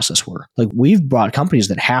hiring process were. Like we've bought companies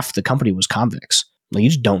that half the company was convicts. Like you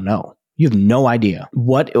just don't know. You have no idea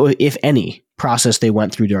what, if any, process they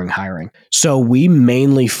went through during hiring. So we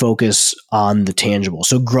mainly focus on the tangible.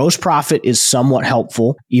 So gross profit is somewhat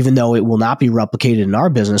helpful, even though it will not be replicated in our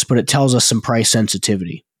business, but it tells us some price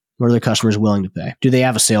sensitivity. What are the customers willing to pay? Do they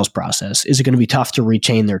have a sales process? Is it going to be tough to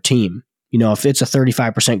retain their team? If it's a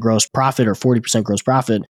 35% gross profit or 40% gross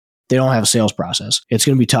profit, they don't have a sales process. It's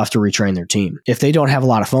going to be tough to retrain their team. If they don't have a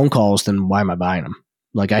lot of phone calls, then why am I buying them?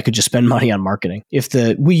 Like I could just spend money on marketing.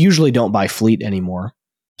 We usually don't buy fleet anymore.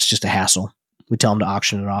 It's just a hassle. We tell them to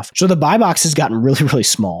auction it off. So the buy box has gotten really, really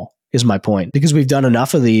small is my point, because we've done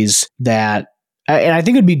enough of these that, and I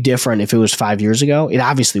think it'd be different if it was 5 years ago. It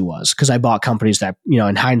obviously was, because I bought companies that,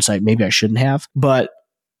 in hindsight, maybe I shouldn't have. But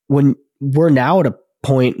when we're now at a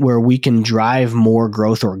point where we can drive more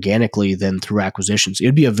growth organically than through acquisitions. It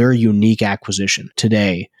would be a very unique acquisition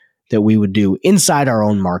today that we would do inside our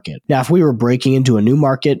own market. Now, if we were breaking into a new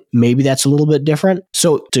market, maybe that's a little bit different.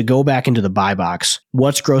 So to go back into the buy box,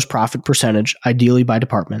 what's gross profit percentage, ideally by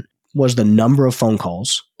department? Was the number of phone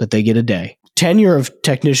calls that they get a day? Tenure of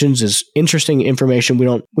technicians is interesting information.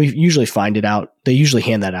 We usually find it out. They usually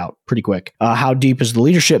hand that out pretty quick. How deep is the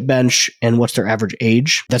leadership bench and what's their average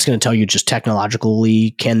age? That's going to tell you just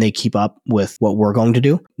technologically, can they keep up with what we're going to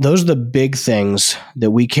do? Those are the big things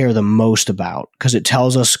that we care the most about because it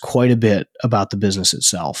tells us quite a bit about the business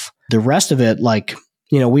itself. The rest of it,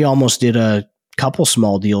 we almost did a couple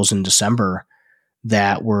small deals in December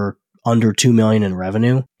that were under 2 million in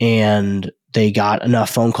revenue, and they got enough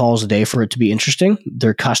phone calls a day for it to be interesting.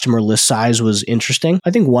 Their customer list size was interesting.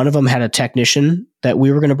 I think one of them had a technician that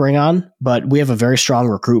we were going to bring on, but we have a very strong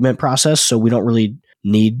recruitment process, so we don't really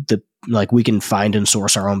need we can find and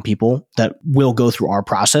source our own people that will go through our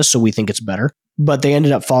process, so we think it's better. But they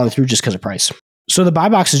ended up falling through just because of price. So the buy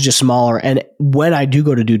box is just smaller. And when I do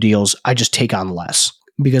go to do deals, I just take on less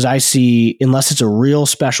because I see, unless it's a real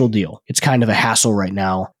special deal, it's kind of a hassle right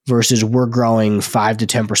now versus we're growing 5 to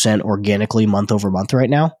 10% organically month over month right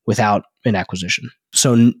now without an acquisition.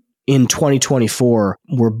 So in 2024,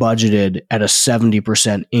 we're budgeted at a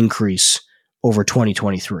 70% increase over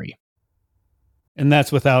 2023. And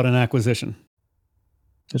that's without an acquisition.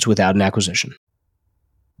 It's without an acquisition.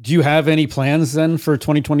 Do you have any plans then for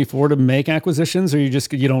 2024 to make acquisitions, or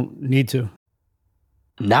you don't need to?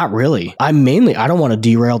 Not really. I don't want to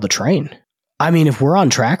derail the train. I mean, if we're on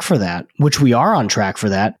track for that, which we are on track for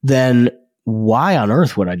that, then why on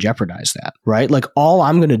earth would I jeopardize that, right? Like all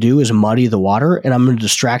I'm going to do is muddy the water and I'm going to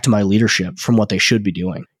distract my leadership from what they should be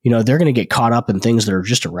doing. They're going to get caught up in things that are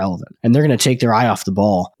just irrelevant and they're going to take their eye off the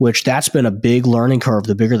ball, which that's been a big learning curve.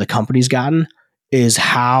 The bigger the company's gotten is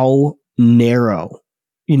how narrow,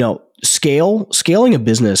 scaling a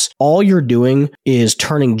business. All you're doing is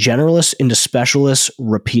turning generalists into specialists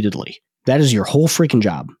repeatedly. That is your whole freaking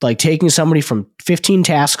job. Like taking somebody from 15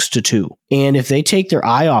 tasks to 2. And if they take their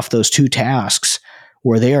eye off those 2 tasks,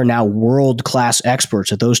 where they are now world-class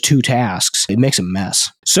experts at those 2 tasks, it makes a mess.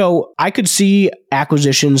 So I could see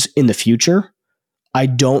acquisitions in the future. I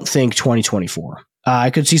don't think 2024.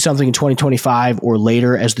 I could see something in 2025 or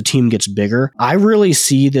later as the team gets bigger. I really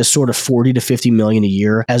see this sort of 40 to 50 million a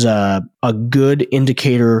year as a good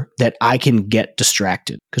indicator that I can get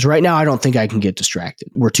distracted. Because right now I don't think I can get distracted.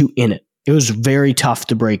 We're too in it. It was very tough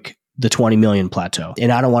to break the 20 million plateau.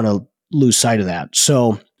 And I don't want to lose sight of that.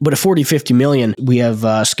 So, but at 40, 50 million, we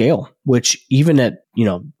have scale, which even at,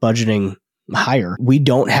 budgeting higher, we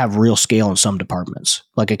don't have real scale in some departments.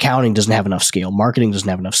 Like accounting doesn't have enough scale. Marketing doesn't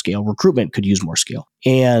have enough scale. Recruitment could use more scale.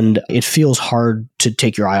 And it feels hard to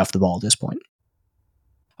take your eye off the ball at this point.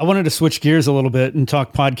 I wanted to switch gears a little bit and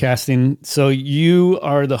talk podcasting. So you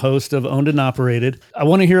are the host of Owned and Operated. I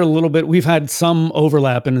want to hear a little bit. We've had some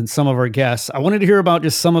overlap in some of our guests. I wanted to hear about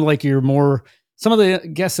just some of some of the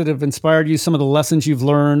guests that have inspired you, some of the lessons you've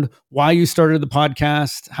learned, why you started the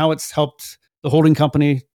podcast, how it's helped the holding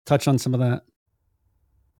company. Touch on some of that.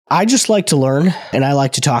 I just like to learn and I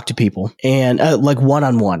like to talk to people and like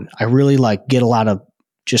one-on-one. I really get a lot of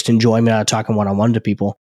just enjoyment out of talking one-on-one to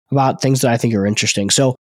people about things that I think are interesting.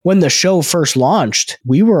 So when the show first launched,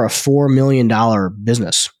 we were a $4 million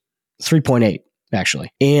business, 3.8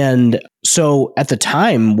 actually. And so at the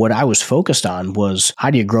time, what I was focused on was how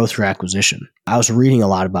do you grow through acquisition? I was reading a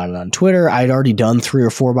lot about it on Twitter. I'd already done 3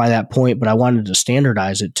 or 4 by that point, but I wanted to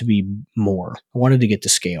standardize it to be more. I wanted to get to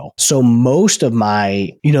scale. So most of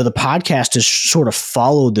my, the podcast has sort of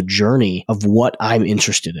followed the journey of what I'm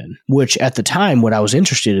interested in, which at the time, what I was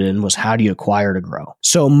interested in was how do you acquire to grow?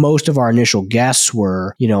 So most of our initial guests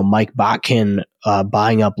were, Mike Botkin,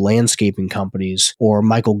 buying up landscaping companies, or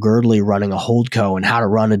Michael Girdley running a holdco and how to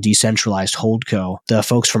run a decentralized holdco. The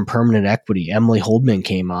folks from Permanent Equity, Emily Holdman,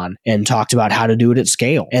 came on and talked about how to do it at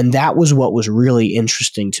scale. And that was what was really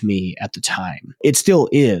interesting to me at the time. It still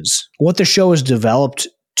is. What the show has developed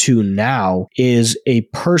to now is a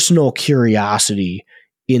personal curiosity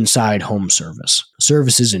inside home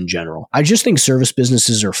services in general. I just think service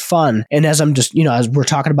businesses are fun. And as I'm just, as we're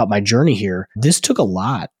talking about my journey here, this took a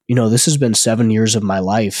lot. This has been 7 years of my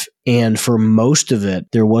life. And for most of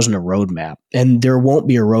it, there wasn't a roadmap. And there won't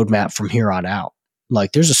be a roadmap from here on out.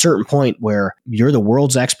 Like there's a certain point where you're the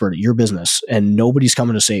world's expert at your business and nobody's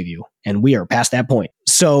coming to save you. And we are past that point.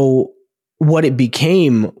 So what it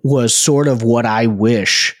became was sort of what I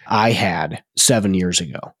wish I had 7 years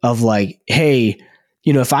ago of like, hey,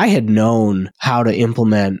 if I had known how to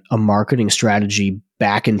implement a marketing strategy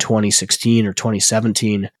back in 2016 or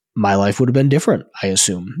 2017, my life would have been different, I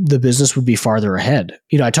assume. The business would be farther ahead.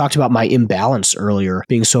 I talked about my imbalance earlier,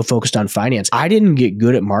 being so focused on finance. I didn't get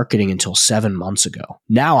good at marketing until 7 months ago.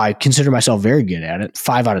 Now I consider myself very good at it,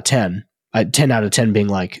 5 out of 10. 10 out of 10 being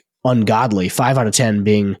like ungodly, 5 out of 10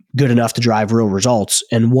 being good enough to drive real results,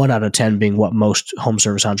 and 1 out of 10 being what most home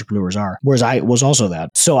service entrepreneurs are. Whereas I was also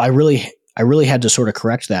that. So I really had to sort of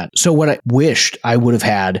correct that. So what I wished I would have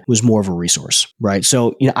had was more of a resource, right?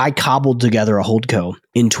 So, I cobbled together a holdco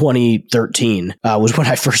in 2013, was when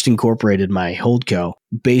I first incorporated my holdco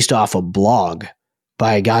based off a blog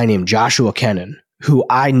by a guy named Joshua Kennan, who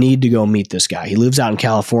I need to go meet this guy. He lives out in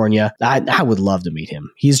California. I would love to meet him.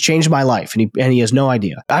 He's changed my life and he has no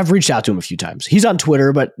idea. I've reached out to him a few times. He's on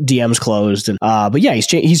Twitter, but DM's closed. And, but yeah,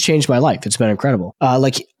 he's changed my life. It's been incredible.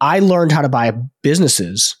 I learned how to buy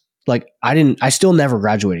businesses. I still never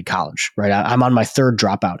graduated college, right? I'm on my 3rd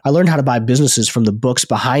dropout. I learned how to buy businesses from the books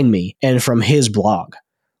behind me and from his blog.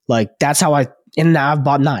 That's how I And now I've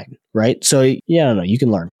bought 9, right? So yeah, I don't know, you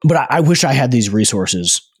can learn. But I wish I had these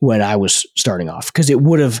resources when I was starting off because it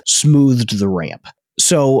would have smoothed the ramp.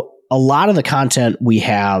 So a lot of the content we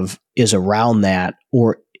have is around that,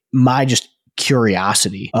 or my just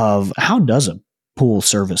curiosity of how does a pool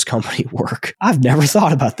service company work? I've never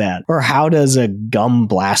thought about that. Or how does a gum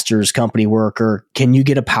blasters company work? Or can you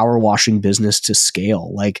get a power washing business to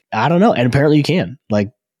scale? Like, I don't know. And apparently you can.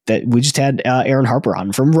 Like that, we just had Aaron Harper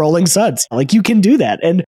on from Rolling Suds. Like you can do that.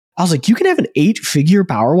 And I was like, you can have an 8-figure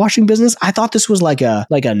power washing business. I thought this was like a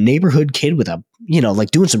neighborhood kid with a,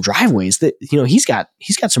 like doing some driveways that, he's got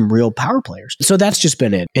some real power players. So that's just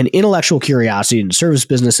been it. An intellectual curiosity in service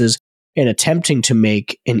businesses and attempting to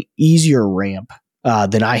make an easier ramp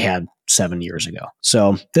than I had 7 years ago.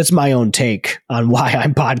 So that's my own take on why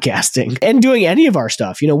I'm podcasting and doing any of our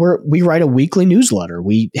stuff. We write a weekly newsletter.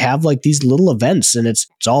 We have like these little events and it's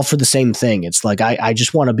all for the same thing. It's like, I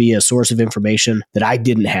just want to be a source of information that I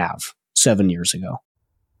didn't have 7 years ago.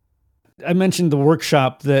 I mentioned the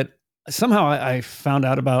workshop that somehow I found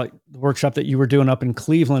out about the workshop that you were doing up in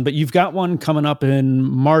Cleveland, but you've got one coming up in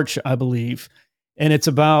March, I believe. And it's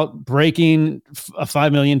about breaking a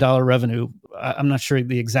 $5 million revenue. I'm not sure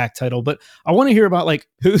the exact title, but I want to hear about like,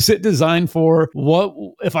 who's it designed for? What,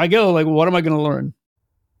 if I go, like, what am I going to learn?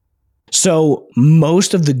 So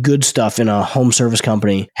most of the good stuff in a home service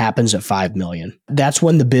company happens at 5 million. That's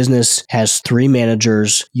when the business has 3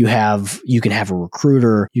 managers. You can have a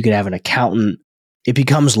recruiter, you can have an accountant. It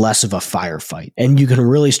becomes less of a firefight and you can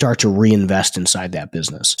really start to reinvest inside that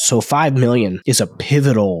business. So 5 million is a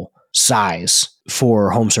pivotal size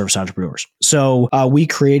for home service entrepreneurs. So we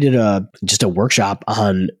created just a workshop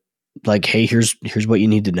on like, hey, here's what you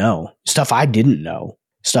need to know. Stuff I didn't know.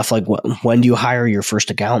 Stuff like when do you hire your first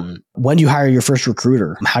accountant? When do you hire your first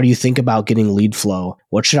recruiter? How do you think about getting lead flow?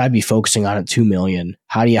 What should I be focusing on at 2 million?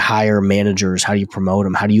 How do you hire managers? How do you promote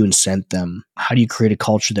them? How do you incent them? How do you create a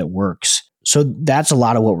culture that works? So that's a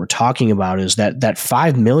lot of what we're talking about is that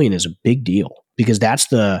 5 million is a big deal. Because that's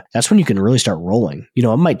when you can really start rolling.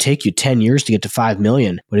 It might take you 10 years to get to 5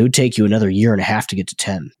 million, but it would take you another year and a half to get to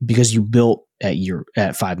 10 because you built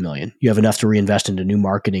at 5 million. You have enough to reinvest into new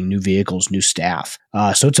marketing, new vehicles, new staff.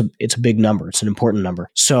 So it's a big number. It's an important number.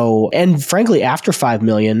 So, and frankly, after 5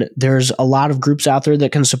 million, there's a lot of groups out there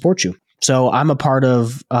that can support you. So I'm a part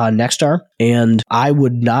of Nexstar, and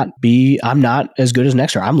I'm not as good as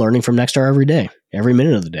Nexstar. I'm learning from Nexstar every day, every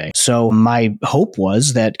minute of the day. So my hope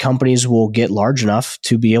was that companies will get large enough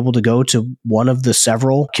to be able to go to one of the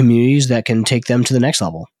several communities that can take them to the next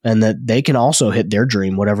level, and that they can also hit their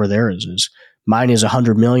dream, whatever theirs is. Mine is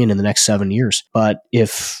 100 million in the next 7 years. But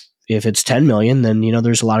if it's 10 million, then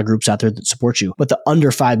there's a lot of groups out there that support you. But the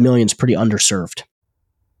under 5 million is pretty underserved.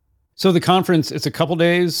 So the conference, it's a couple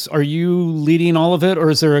days. Are you leading all of it,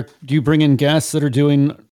 or do you bring in guests that are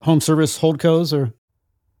doing home service holdcos, or?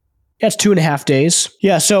 Yeah, it's 2.5 days.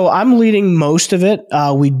 Yeah, so I'm leading most of it.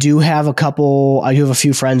 I do have a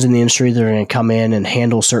few friends in the industry that are going to come in and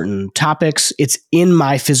handle certain topics. It's in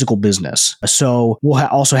my physical business. So we'll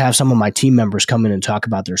also have some of my team members come in and talk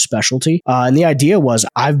about their specialty. And the idea was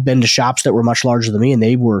I've been to shops that were much larger than me, and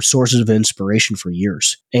they were sources of inspiration for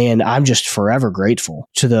years. And I'm just forever grateful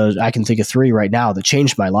to I can think of 3 right now that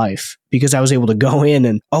changed my life because I was able to go in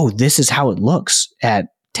and, this is how it looks at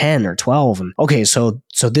 10 or 12. And okay, so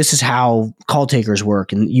this is how call takers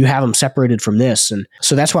work, and you have them separated from this. And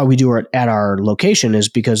so that's why we do it at our location, is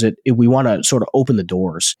because we want to sort of open the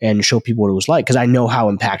doors and show people what it was like. Cause I know how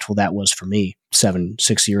impactful that was for me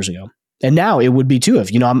 6 years ago. And now it would be too,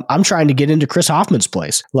 if, I'm trying to get into Chris Hoffman's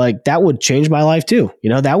place, like that would change my life too.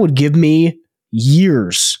 That would give me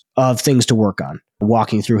years of things to work on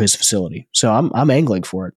walking through his facility. So I'm angling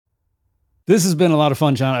for it. This has been a lot of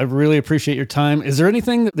fun, John. I really appreciate your time. Is there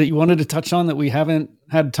anything that you wanted to touch on that we haven't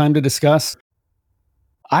had time to discuss?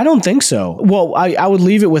 I don't think so. Well, I would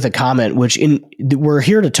leave it with a comment, which we're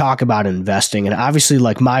here to talk about investing. And obviously,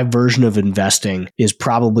 like, my version of investing is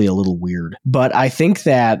probably a little weird. But I think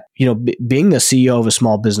that, being the CEO of a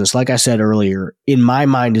small business, like I said earlier, in my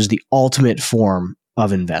mind is the ultimate form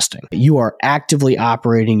of investing. You are actively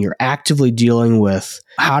operating, you're actively dealing with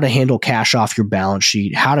how to handle cash off your balance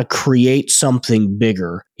sheet, how to create something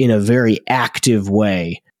bigger in a very active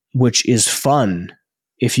way, which is fun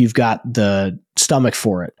if you've got the stomach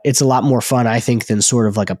for it. It's a lot more fun, I think, than sort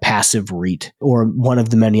of like a passive REIT or one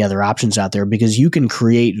of the many other options out there, because you can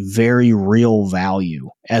create very real value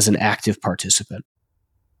as an active participant.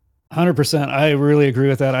 100%. I really agree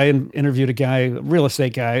with that. I interviewed a real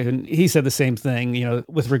estate guy, and he said the same thing,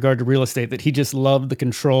 with regard to real estate, that he just loved the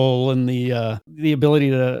control and the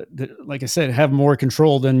ability to, like I said, have more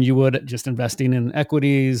control than you would just investing in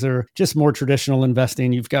equities or just more traditional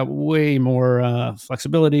investing. You've got way more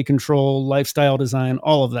flexibility, control, lifestyle design,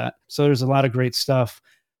 all of that. So there's a lot of great stuff.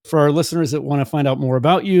 For our listeners that want to find out more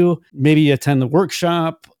about you, maybe attend the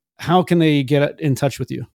workshop, how can they get in touch with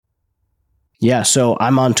you? Yeah, so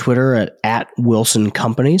I'm on Twitter at Wilson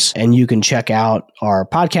Companies, and you can check out our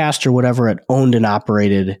podcast or whatever at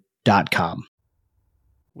ownedandoperated.com.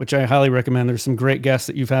 Which I highly recommend. There's some great guests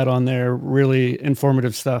that you've had on there, really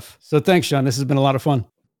informative stuff. So thanks, John. This has been a lot of fun.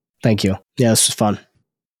 Thank you. Yeah, this was fun.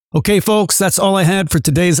 Okay, folks, that's all I had for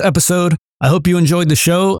today's episode. I hope you enjoyed the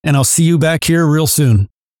show, and I'll see you back here real soon.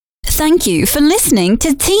 Thank you for listening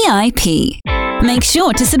to TIP. Make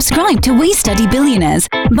sure to subscribe to We Study Billionaires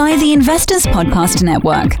by the Investors Podcast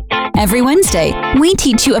Network. Every Wednesday, we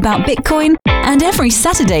teach you about Bitcoin, and every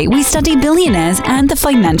Saturday, we study billionaires and the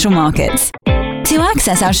financial markets. To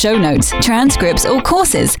access our show notes, transcripts, or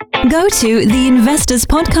courses, go to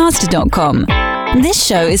theinvestorspodcast.com. This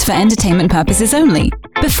show is for entertainment purposes only.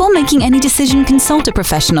 Before making any decision, consult a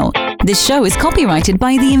professional. This show is copyrighted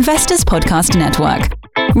by the Investors Podcast Network.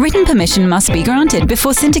 Written permission must be granted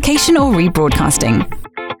before syndication or rebroadcasting.